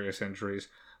some serious injuries.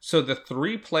 So the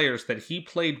three players that he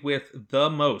played with the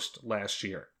most last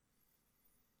year: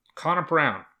 Connor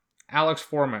Brown, Alex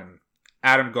Forman,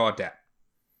 Adam Gaudette.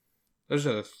 Those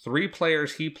are the three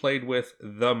players he played with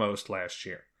the most last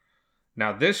year.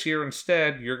 Now this year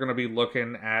instead, you're going to be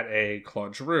looking at a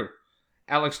Claude Giroux,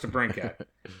 Alex DeBrincat,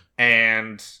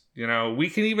 and we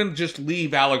can even just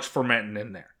leave Alex Fermenton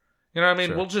in there. You know what I mean?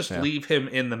 Sure. We'll just leave him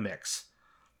in the mix.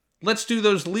 Let's do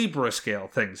those Libra scale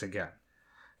things again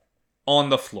on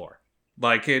the floor.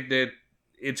 Like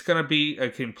it's going to be a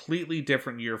completely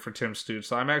different year for Tim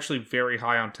Stützle. I'm actually very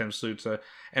high on Tim Stützle,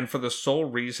 and for the sole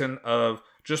reason of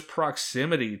just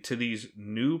proximity to these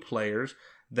new players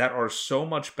that are so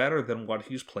much better than what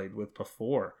he's played with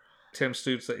before. Tim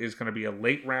Stützle is going to be a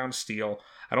late round steal.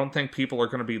 I don't think people are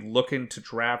going to be looking to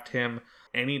draft him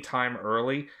anytime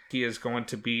early. He is going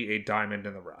to be a diamond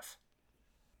in the rough.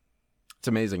 It's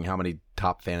amazing how many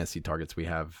top fantasy targets we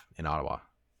have in Ottawa.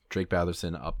 Drake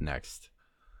Batherson up next.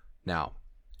 Now,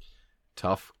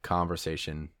 tough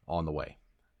conversation on the way.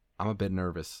 I'm a bit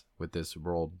nervous with this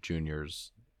World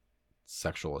Juniors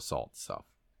sexual assault stuff.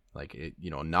 Like,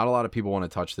 not a lot of people want to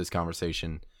touch this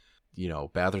conversation.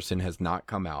 Batherson has not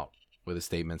come out with a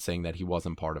statement saying that he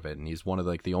wasn't part of it, and he's one of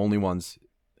the only ones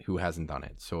who hasn't done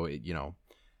it. So,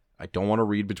 I don't want to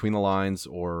read between the lines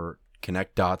or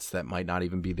connect dots that might not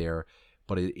even be there,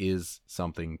 but it is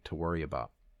something to worry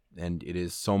about. And it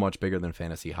is so much bigger than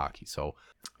fantasy hockey. So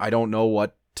I don't know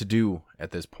what to do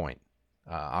at this point.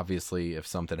 Obviously, if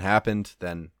something happened,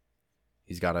 then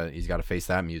he's got to face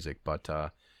that music. But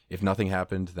if nothing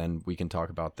happened, then we can talk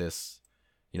about this,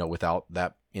 without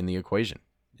that in the equation.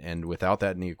 And without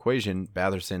that in the equation,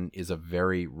 Batherson is a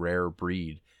very rare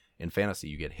breed in fantasy.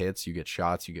 You get hits, you get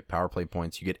shots, you get power play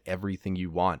points, you get everything you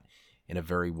want in a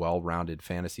very well-rounded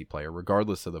fantasy player,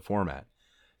 regardless of the format.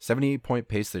 78-point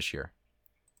pace this year.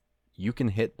 You can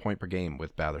hit point per game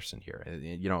with Batherson here.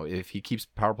 If he keeps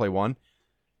power play 1,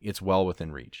 it's well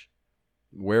within reach.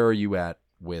 Where are you at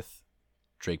with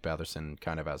Drake Batherson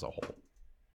kind of as a whole?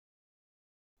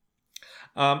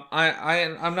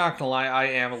 I'm not gonna lie, I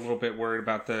am a little bit worried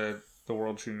about the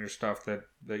World Junior stuff that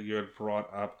you had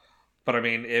brought up. But I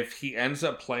mean, if he ends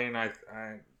up playing, I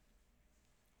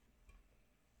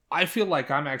feel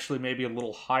like I'm actually maybe a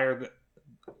little higher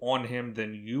on him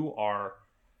than you are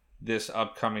this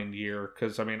upcoming year,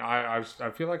 because I mean, I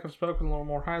feel like I've spoken a little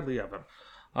more highly of him.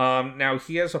 Now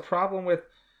he has a problem with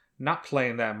not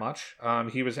playing that much.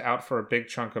 He was out for a big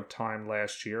chunk of time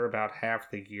last year, about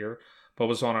half the year. but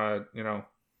was on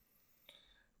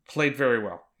played very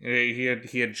well. He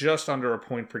had just under a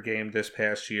point per game this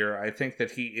past year. I think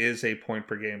that he is a point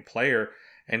per game player,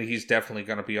 and he's definitely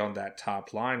going to be on that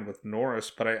top line with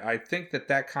Norris. But I think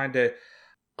that kind of,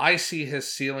 I see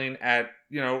his ceiling at,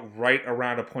 right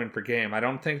around a point per game. I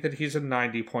don't think that he's a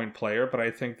 90-point player, but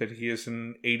I think that he is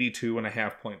an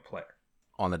 82.5-point player.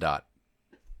 On the dot.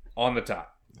 On the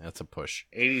dot. That's a push.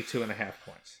 82.5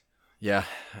 points. Yeah.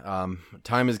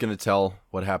 Time is going to tell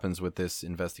what happens with this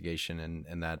investigation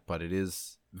and that, but it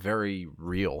is very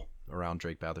real around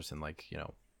Drake Batherson. Like,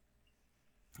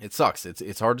 it sucks.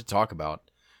 It's hard to talk about.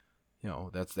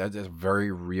 That's a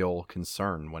very real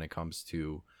concern when it comes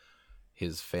to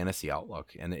his fantasy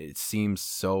outlook. And it seems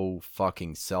so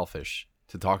fucking selfish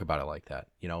to talk about it like that.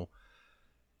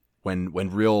 When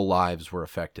real lives were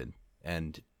affected.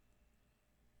 And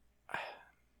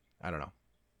I don't know.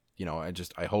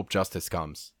 I hope justice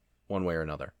comes one way or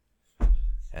another.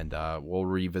 And we'll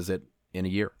revisit in a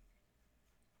year.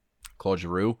 Claude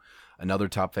Giroux, another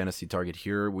top fantasy target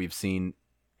here. We've seen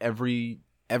every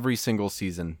single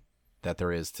season that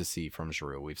there is to see from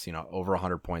Giroux. We've seen over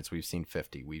 100 points. We've seen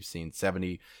 50. We've seen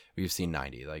 70. We've seen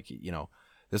 90.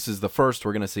 This is the first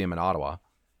we're going to see him in Ottawa.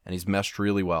 And he's meshed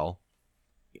really well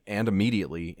and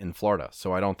immediately in Florida.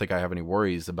 So I don't think I have any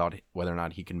worries about whether or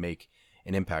not he can make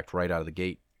an impact right out of the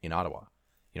gate in Ottawa.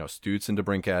 Stutz and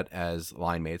DeBrincat as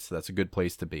line mates, so that's a good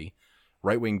place to be.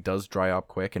 Right wing does dry up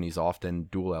quick, and he's often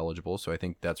dual eligible, so I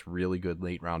think that's really good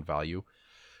late round value.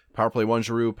 Power play 1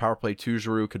 Giroux, power play 2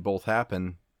 Giroux could both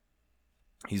happen.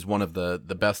 He's one of the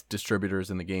best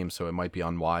distributors in the game, so it might be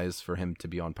unwise for him to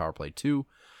be on power play 2.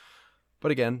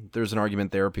 But again, there's an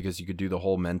argument there because you could do the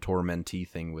whole mentor-mentee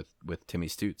thing with Timmy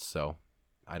Stutz, so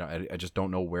I just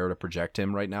don't know where to project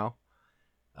him right now.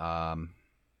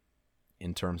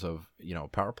 In terms of,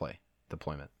 power play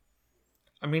deployment.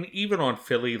 I mean, even on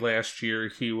Philly last year,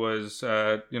 he was,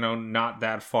 not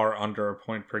that far under a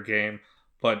point per game.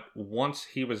 But once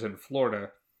he was in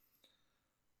Florida,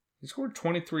 he scored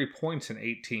 23 points in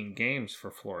 18 games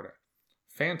for Florida.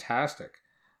 Fantastic.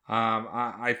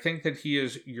 I think that he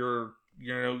is your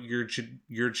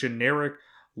generic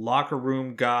locker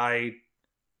room guy,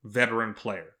 veteran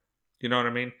player. You know what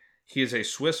I mean? He is a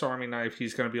Swiss Army knife.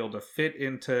 He's going to be able to fit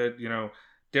into,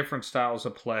 different styles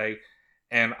of play.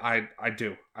 And I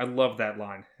love that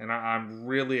line. And I'm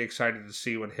really excited to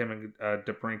see what him and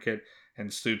DeBrincat and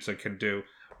Stutz can do.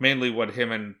 Mainly what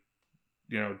him and,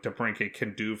 DeBrincat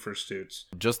can do for Stutz.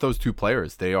 Just those two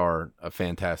players, they are a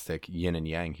fantastic yin and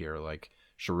yang here. Like,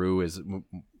 Giroux is,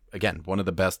 again, one of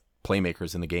the best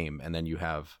playmakers in the game. And then you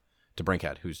have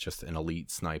DeBrincat, who's just an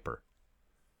elite sniper.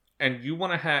 And you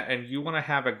want to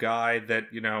have a guy that,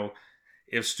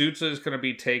 if Stutz is going to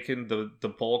be taking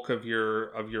the bulk of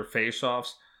your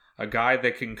face-offs, a guy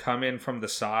that can come in from the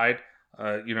side,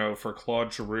 for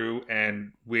Claude Giroux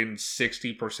and win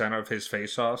 60% of his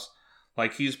face-offs.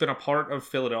 Like, he's been a part of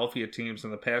Philadelphia teams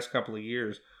in the past couple of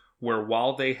years where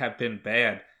while they have been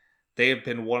bad, they have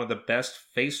been one of the best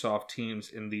face-off teams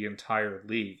in the entire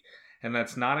league. And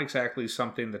that's not exactly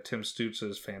something that Tim Stutz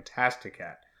is fantastic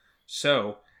at.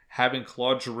 So having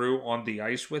Claude Giroux on the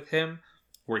ice with him,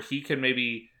 where he can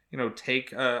maybe,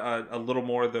 take a little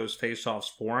more of those face-offs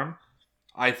for him,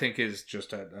 I think is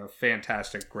just a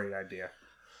fantastic, great idea.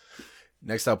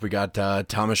 Next up, we got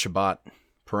Thomas Chabot,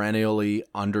 perennially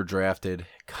underdrafted,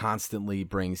 constantly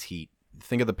brings heat.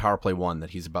 Think of the power play 1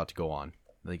 that he's about to go on.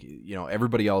 Like,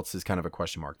 everybody else is kind of a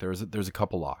question mark. There's a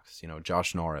couple locks,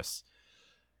 Josh Norris,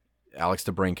 Alex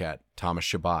DeBrincat, Thomas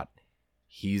Chabot.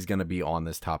 He's going to be on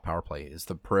this top power play. Is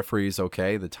the peripheries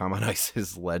okay? The time on ice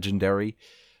is legendary.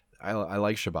 I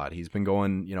like Chabot. He's been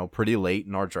going, pretty late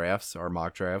in our drafts, our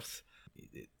mock drafts.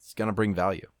 It's going to bring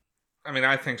value. I mean,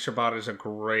 I think Chabot is a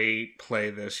great play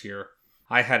this year.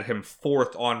 I had him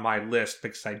 4th on my list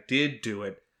because I did do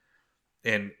it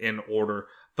in order,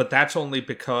 but that's only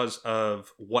because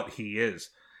of what he is.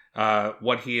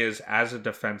 What he is as a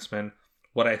defenseman,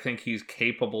 what I think he's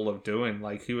capable of doing.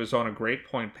 Like, he was on a great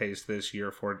point pace this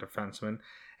year for a defenseman,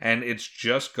 and it's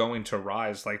just going to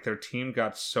rise. Like, their team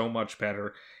got so much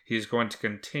better. He's going to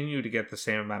continue to get the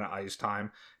same amount of ice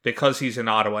time because he's in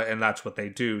Ottawa, and that's what they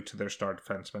do to their star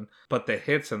defenseman. But the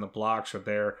hits and the blocks are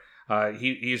there.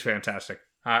 He's fantastic.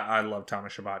 I love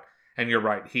Thomas Chabot. And you're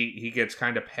right. He gets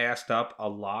kind of passed up a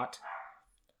lot.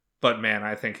 But, man,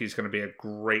 I think he's going to be a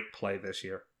great play this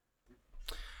year.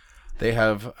 They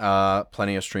have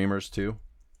plenty of streamers, too.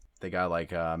 They got,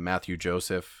 like, Matthew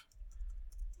Joseph,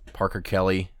 Parker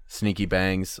Kelly, Sneaky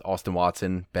Bangs, Austin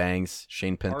Watson, Bangs,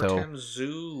 Shane Pinto. Artem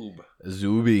Zub.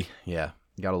 Zuby. Yeah,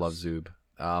 you gotta love Zub.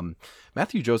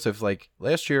 Matthew Joseph, like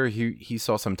last year, he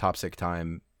saw some top 6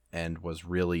 time and was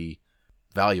really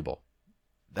valuable.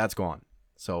 That's gone.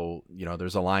 So,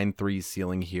 there's a line 3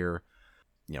 ceiling here.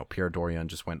 Pierre Dorion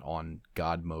just went on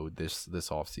God mode this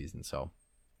offseason. So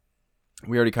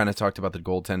we already kind of talked about the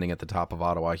goaltending at the top of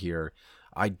Ottawa here.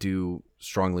 I do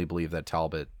strongly believe that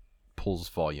Talbot pulls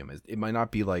volume. It might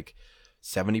not be like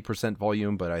 70%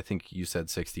 volume, but I think you said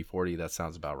 60-40. That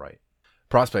sounds about right.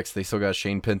 Prospects, they still got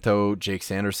Shane Pinto. Jake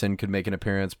Sanderson could make an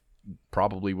appearance.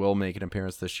 Probably will make an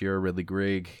appearance this year. Ridley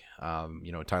Grigg,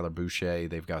 Tyler Boucher.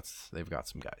 They've got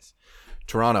some guys.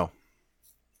 Toronto,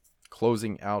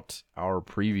 closing out our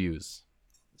previews.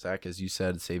 Zach, as you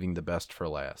said, saving the best for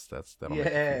last.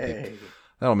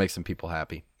 That'll make some people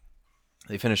happy.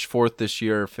 They finished 4th this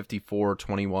year, 54,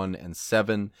 21, and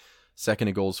 7. Second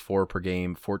in goals for per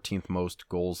game, 14th most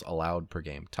goals allowed per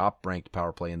game. Top ranked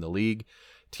power play in the league.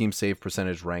 Team save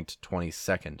percentage ranked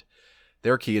 22nd.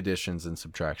 Their key additions and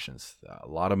subtractions. A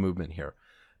lot of movement here.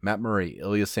 Matt Murray,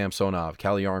 Ilya Samsonov,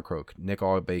 Calle Yarncroke, Nick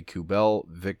Aube-Kubel,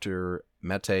 Victor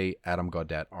Mete, Adam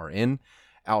Gaudette are in.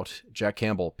 Out, Jack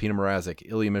Campbell, Peter Mrazek,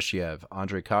 Ilya Mishiev,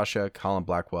 Andrei Kasha, Colin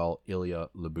Blackwell, Ilya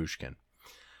Lyubushkin.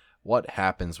 What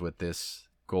happens with this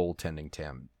goaltending,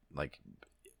 Tam? Like,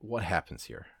 what happens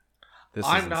here?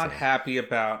 I'm not happy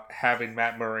about having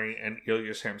Matt Murray and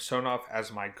Ilya Samsonov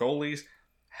as my goalies.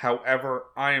 However,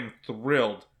 I am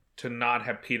thrilled to not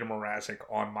have Peter Mrazek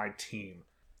on my team.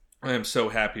 I am so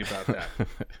happy about that.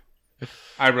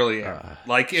 I really am.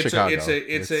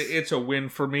 It's a win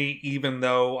for me, even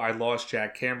though I lost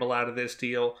Jack Campbell out of this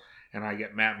deal and I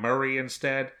get Matt Murray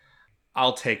instead.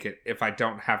 I'll take it if I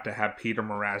don't have to have Peter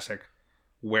Mrazek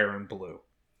wearing blue.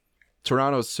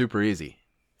 Toronto's super easy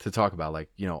to talk about. Like,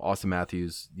 Austin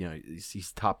Matthews,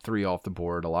 he's top 3 off the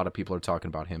board. A lot of people are talking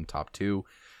about him top 2.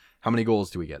 How many goals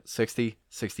do we get? 60,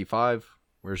 65?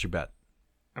 Where's your bet?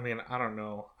 I mean, I don't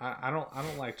know. I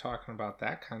don't like talking about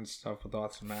that kind of stuff with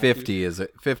Austin Matthews.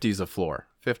 50 is a floor.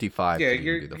 55 yeah, could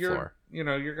be the floor.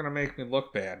 You're gonna make me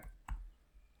look bad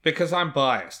because I'm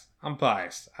biased.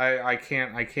 I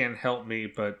can't help me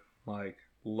but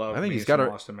love. I think he's got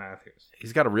Austin Matthews.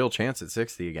 He's got a real chance at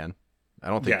 60 again. I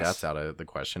don't think that's out of the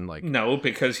question. No,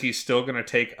 because he's still gonna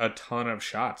take a ton of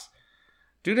shots.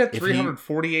 Dude had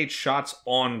 348 shots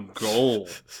on goal.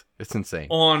 It's insane.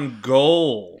 On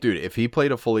goal. Dude, if he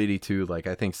played a full 82,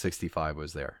 I think 65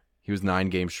 was there. He was 9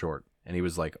 games short, and he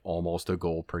was almost a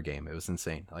goal per game. It was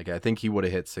insane. I think he would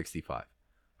have hit 65.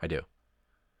 I do.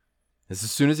 As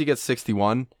soon as he gets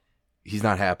 61, he's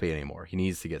not happy anymore. He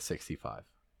needs to get 65.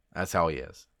 That's how he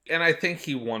is. And I think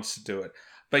he wants to do it.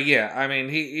 But yeah, I mean,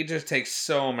 he just takes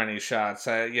so many shots.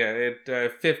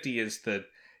 50 is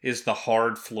the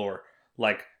hard floor.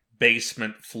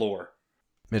 Basement floor.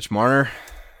 Mitch Marner.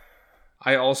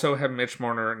 I also have Mitch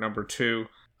Marner at number 2.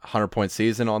 100-point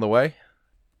season on the way?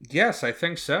 Yes, I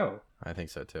think so. I think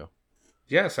so too.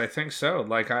 Yes, I think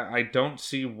so. I don't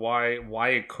see why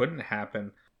it couldn't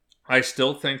happen. I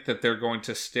still think that they're going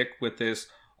to stick with this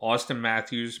Austin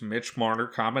Matthews, Mitch Marner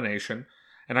combination.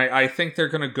 And I think they're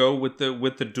going to go with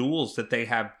the duels that they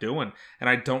have doing.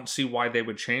 And I don't see why they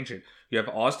would change it. You have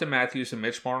Austin Matthews and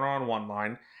Mitch Marner on one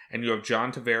line. And you have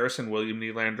John Tavares and William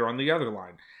Nylander on the other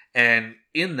line. And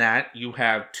in that, you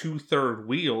have 2/3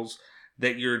 wheels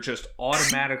that you're just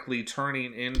automatically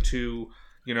turning into,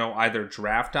 either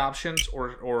draft options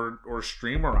or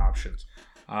streamer options.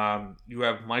 You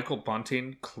have Michael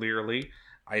Bunting, clearly.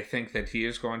 I think that he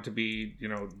is going to be,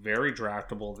 very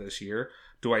draftable this year.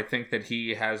 Do I think that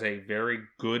he has a very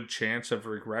good chance of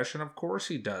regression? Of course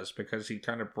he does, because he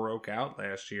kind of broke out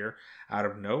last year out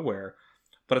of nowhere.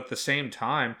 But at the same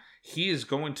time, he is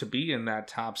going to be in that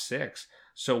top 6.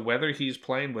 So whether he's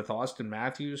playing with Austin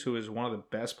Matthews, who is one of the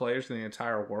best players in the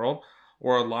entire world,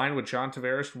 or a line with John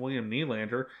Tavares and William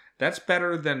Nylander, that's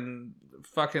better than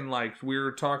fucking we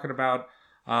were talking about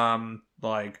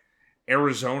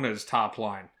Arizona's top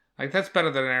line. That's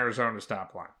better than Arizona's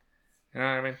top line. You know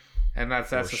what I mean? And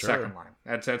that's the second line.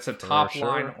 That's a top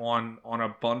line on a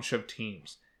bunch of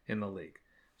teams in the league.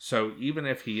 So even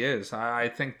if he is, I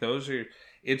think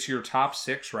it's your top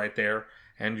 6 right there,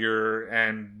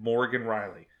 and Morgan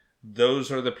Riley.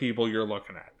 Those are the people you're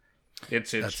looking at.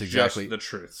 That's exactly just the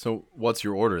truth. So what's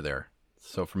your order there?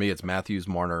 So for me, it's Matthews,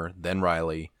 Marner, then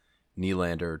Riley,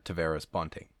 Nylander, Tavares,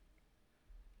 Bunting.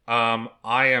 I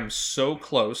am so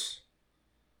close.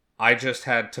 I just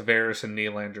had Tavares and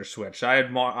Nylander switched.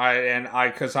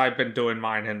 Because I've been doing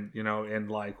mine in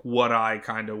what I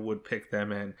kind of would pick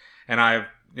them in, and I have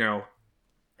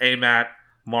Matt,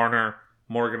 Marner,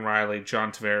 Morgan Riley,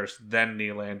 John Tavares, then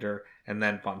Nylander, and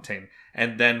then Bunting,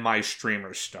 and then my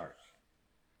streamers start.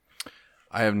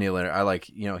 I have Nylander. I like,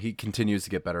 he continues to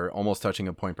get better, almost touching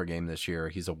a point per game this year.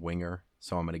 He's a winger,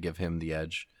 so I'm going to give him the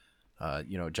edge.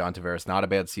 John Tavares, not a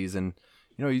bad season.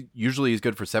 Usually he's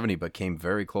good for 70, but came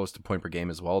very close to point per game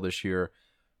as well this year.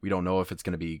 We don't know if it's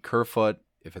going to be Kerfoot,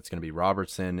 if it's going to be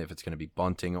Robertson, if it's going to be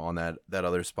Bunting on that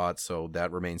other spot, so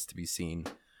that remains to be seen.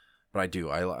 But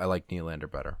I like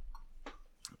Nylander better.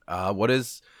 What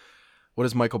is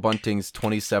Michael Bunting's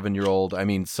 27-year-old,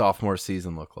 sophomore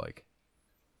season look like?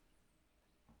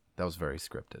 That was very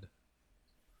scripted.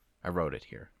 I wrote it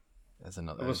here as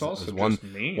another. It was also just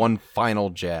mean. One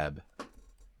final jab.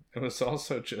 It was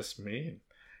also just mean.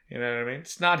 You know what I mean?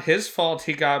 It's not his fault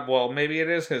maybe it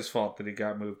is his fault that he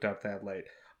got moved up that late.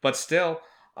 But still,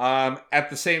 at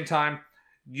the same time,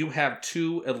 you have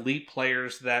two elite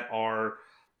players that are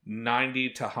 90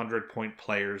 to 100 point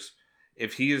players.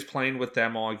 If he is playing with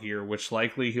them all year, which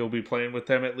likely he'll be playing with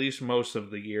them at least most of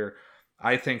the year,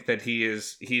 I think that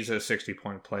he's a 60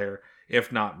 point player,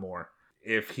 if not more.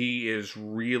 If he is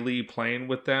really playing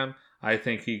with them, I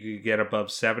think he could get above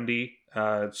 70,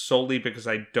 solely because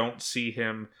I don't see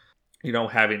him,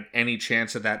 having any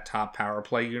chance of that top power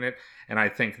play unit. And I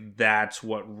think that's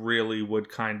what really would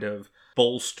kind of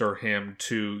bolster him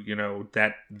to,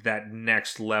 that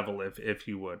next level, if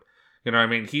you would. You know what I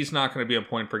mean? He's not going to be a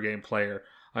point per game player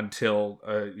until,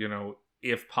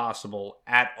 if possible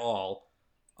at all,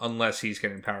 unless he's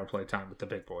getting power play time with the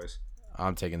big boys.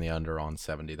 I'm taking the under on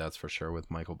 70, that's for sure, with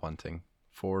Michael Bunting.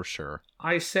 For sure.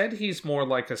 I said he's more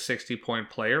like a 60-point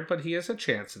player, but he has a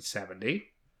chance at 70.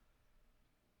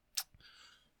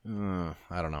 I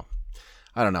don't know.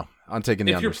 I'm taking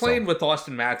the under. If you're playing with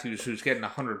Austin Matthews, who's getting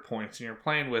 100 points, and you're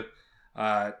playing with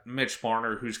Mitch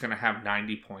Marner, who's going to have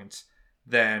 90 points,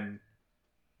 then,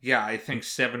 yeah, I think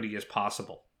 70 is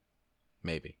possible.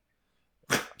 Maybe.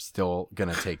 I'm still going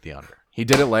to take the under. He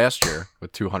did it last year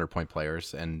with 200-point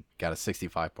players and got a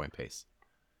 65-point pace.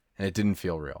 And it didn't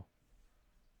feel real.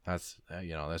 That's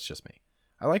just me.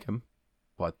 I like him,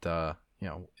 but it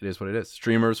is what it is.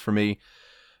 Streamers for me: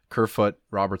 Kerfoot,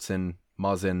 Robertson,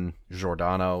 Muzzin,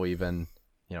 Giordano. Even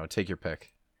take your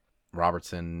pick.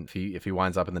 Robertson, if he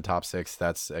winds up in the top 6,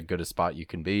 that's as good a spot you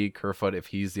can be. Kerfoot, if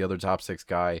he's the other top 6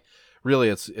 guy, really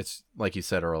it's like you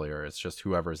said earlier. It's just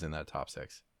whoever's in that top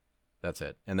 6. That's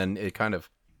it. And then it kind of,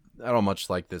 I don't much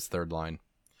like this third line.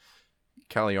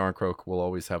 Calle Yarncroke will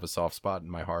always have a soft spot in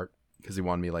my heart, because he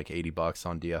won me like $80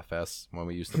 on DFS when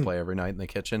we used to play every night in the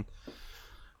kitchen.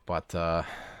 But I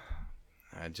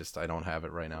don't have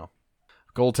it right now.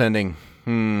 Goaltending.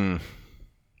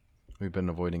 We've been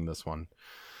avoiding this one.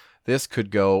 This could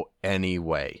go any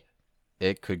way.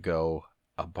 It could go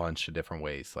a bunch of different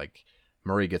ways. Like,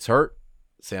 Murray gets hurt.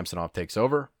 Samsonov takes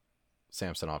over.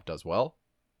 Samsonov does well.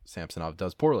 Samsonov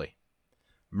does poorly.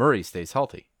 Murray stays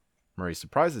healthy. Murray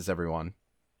surprises everyone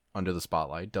under the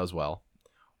spotlight, does well.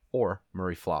 Or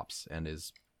Murray flops and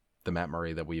is the Matt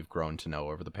Murray that we've grown to know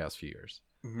over the past few years.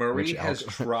 Murray has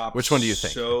dropped which one do you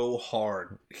think? So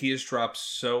hard. He has dropped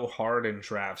so hard in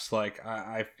drafts. Like,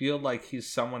 I feel like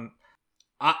he's someone...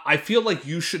 I feel like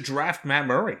you should draft Matt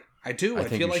Murray. I do. I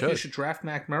feel like you should draft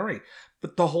Matt Murray.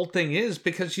 But the whole thing is,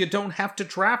 because you don't have to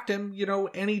draft him,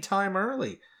 anytime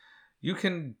early. You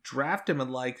can draft him in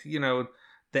the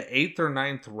 8th or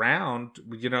 9th round,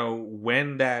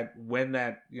 when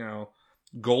that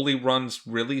goalie runs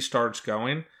really starts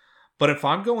going. But if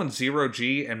I'm going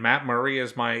 0G and Matt Murray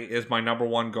is my number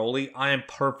one goalie, I am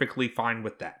perfectly fine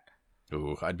with that.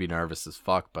 Ooh, I'd be nervous as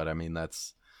fuck, but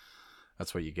that's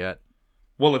what you get.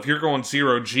 Well, if you're going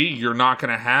 0G, you're not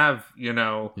going to have,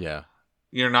 Yeah.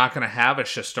 You're not going to have a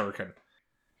Shesterkin.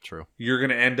 True. You're going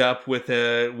to end up with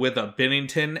a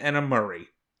Binnington and a Murray,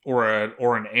 or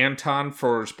an Anton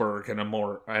Forsberg and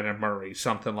a Murray,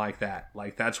 something like that.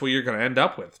 Like, that's what you're going to end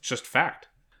up with. It's just fact.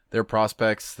 Their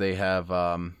prospects, they have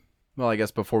well, I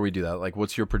guess before we do that, like,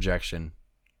 what's your projection?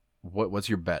 What's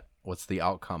your bet? What's the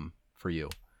outcome for you?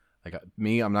 Like,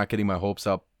 me, I'm not getting my hopes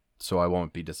up, so I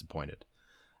won't be disappointed.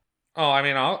 Oh, I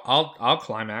mean, I'll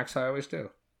climax. I always do.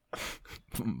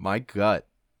 My gut,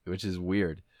 which is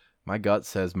weird, my gut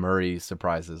says Murray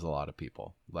surprises a lot of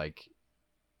people. Like,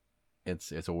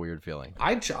 it's a weird feeling.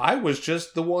 I was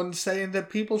just the one saying that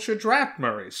people should draft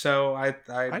Murray, so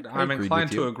I'm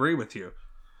inclined to agree with you.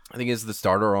 I think he's the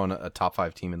starter on a top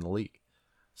 5 team in the league,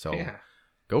 so yeah.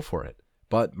 Go for it.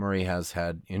 But Murray has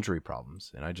had injury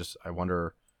problems, and I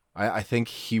wonder. I think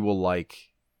he will like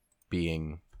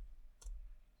being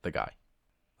the guy.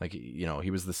 Like,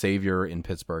 he was the savior in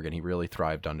Pittsburgh, and he really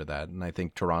thrived under that. And I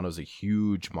think Toronto's a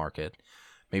huge market.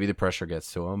 Maybe the pressure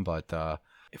gets to him, but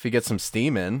if he gets some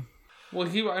steam in. Well,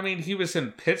 he was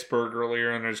in Pittsburgh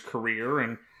earlier in his career,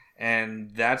 and And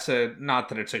that's not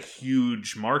that it's a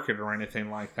huge market or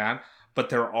anything like that, but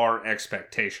there are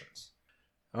expectations.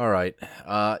 All right.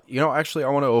 Actually, I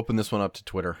want to open this one up to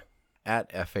Twitter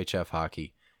at FHF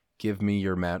Hockey. Give me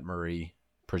your Matt Murray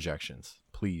projections,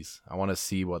 please. I want to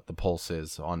see what the pulse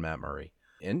is on Matt Murray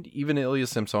and even Ilya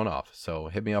Samsonov. So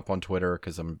hit me up on Twitter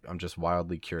because I'm just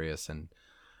wildly curious and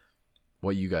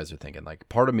what you guys are thinking. Like,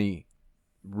 part of me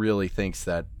really thinks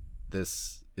that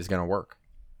this is going to work,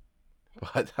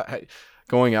 but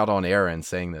going out on air and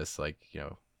saying this,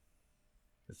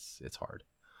 it's hard.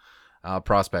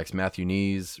 Prospects: Matthew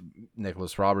Nees,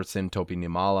 Nicholas Robertson, Topi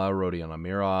Niemela, Rodion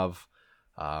Amirov.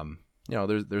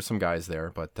 There's some guys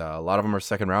there, but a lot of them are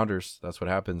second rounders. That's what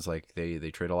happens. Like,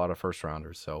 they trade a lot of first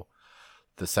rounders. So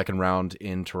the second round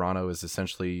in Toronto is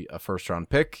essentially a first round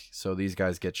pick. So these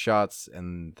guys get shots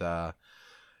and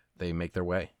they make their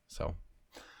way. So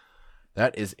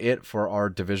that is it for our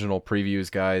divisional previews,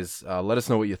 guys. Let us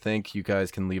know what you think. You guys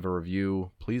can leave a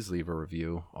review. Please leave a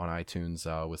review on iTunes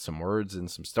with some words and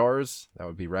some stars. That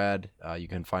would be rad. You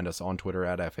can find us on Twitter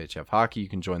at FHF Hockey. You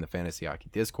can join the Fantasy Hockey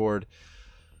Discord.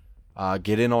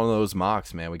 Get in on those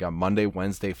mocks, man. We got Monday,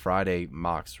 Wednesday, Friday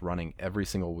mocks running every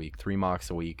single week. 3 mocks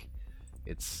a week.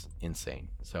 It's insane.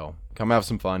 So come have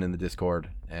some fun in the Discord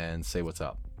and say what's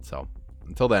up. So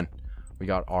until then, we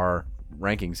got our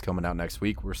rankings coming out next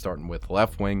week. We're starting with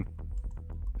left wing,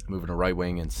 moving to right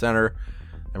wing and center.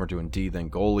 Then we're doing D,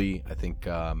 then goalie. I think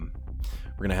we're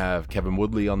going to have Kevin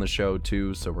Woodley on the show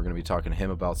too. So we're going to be talking to him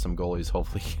about some goalies.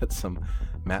 Hopefully get some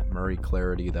Matt Murray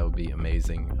clarity. That would be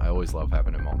amazing. I always love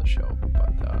having him on the show.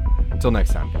 But until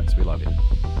next time, guys, we love you.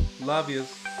 Love you.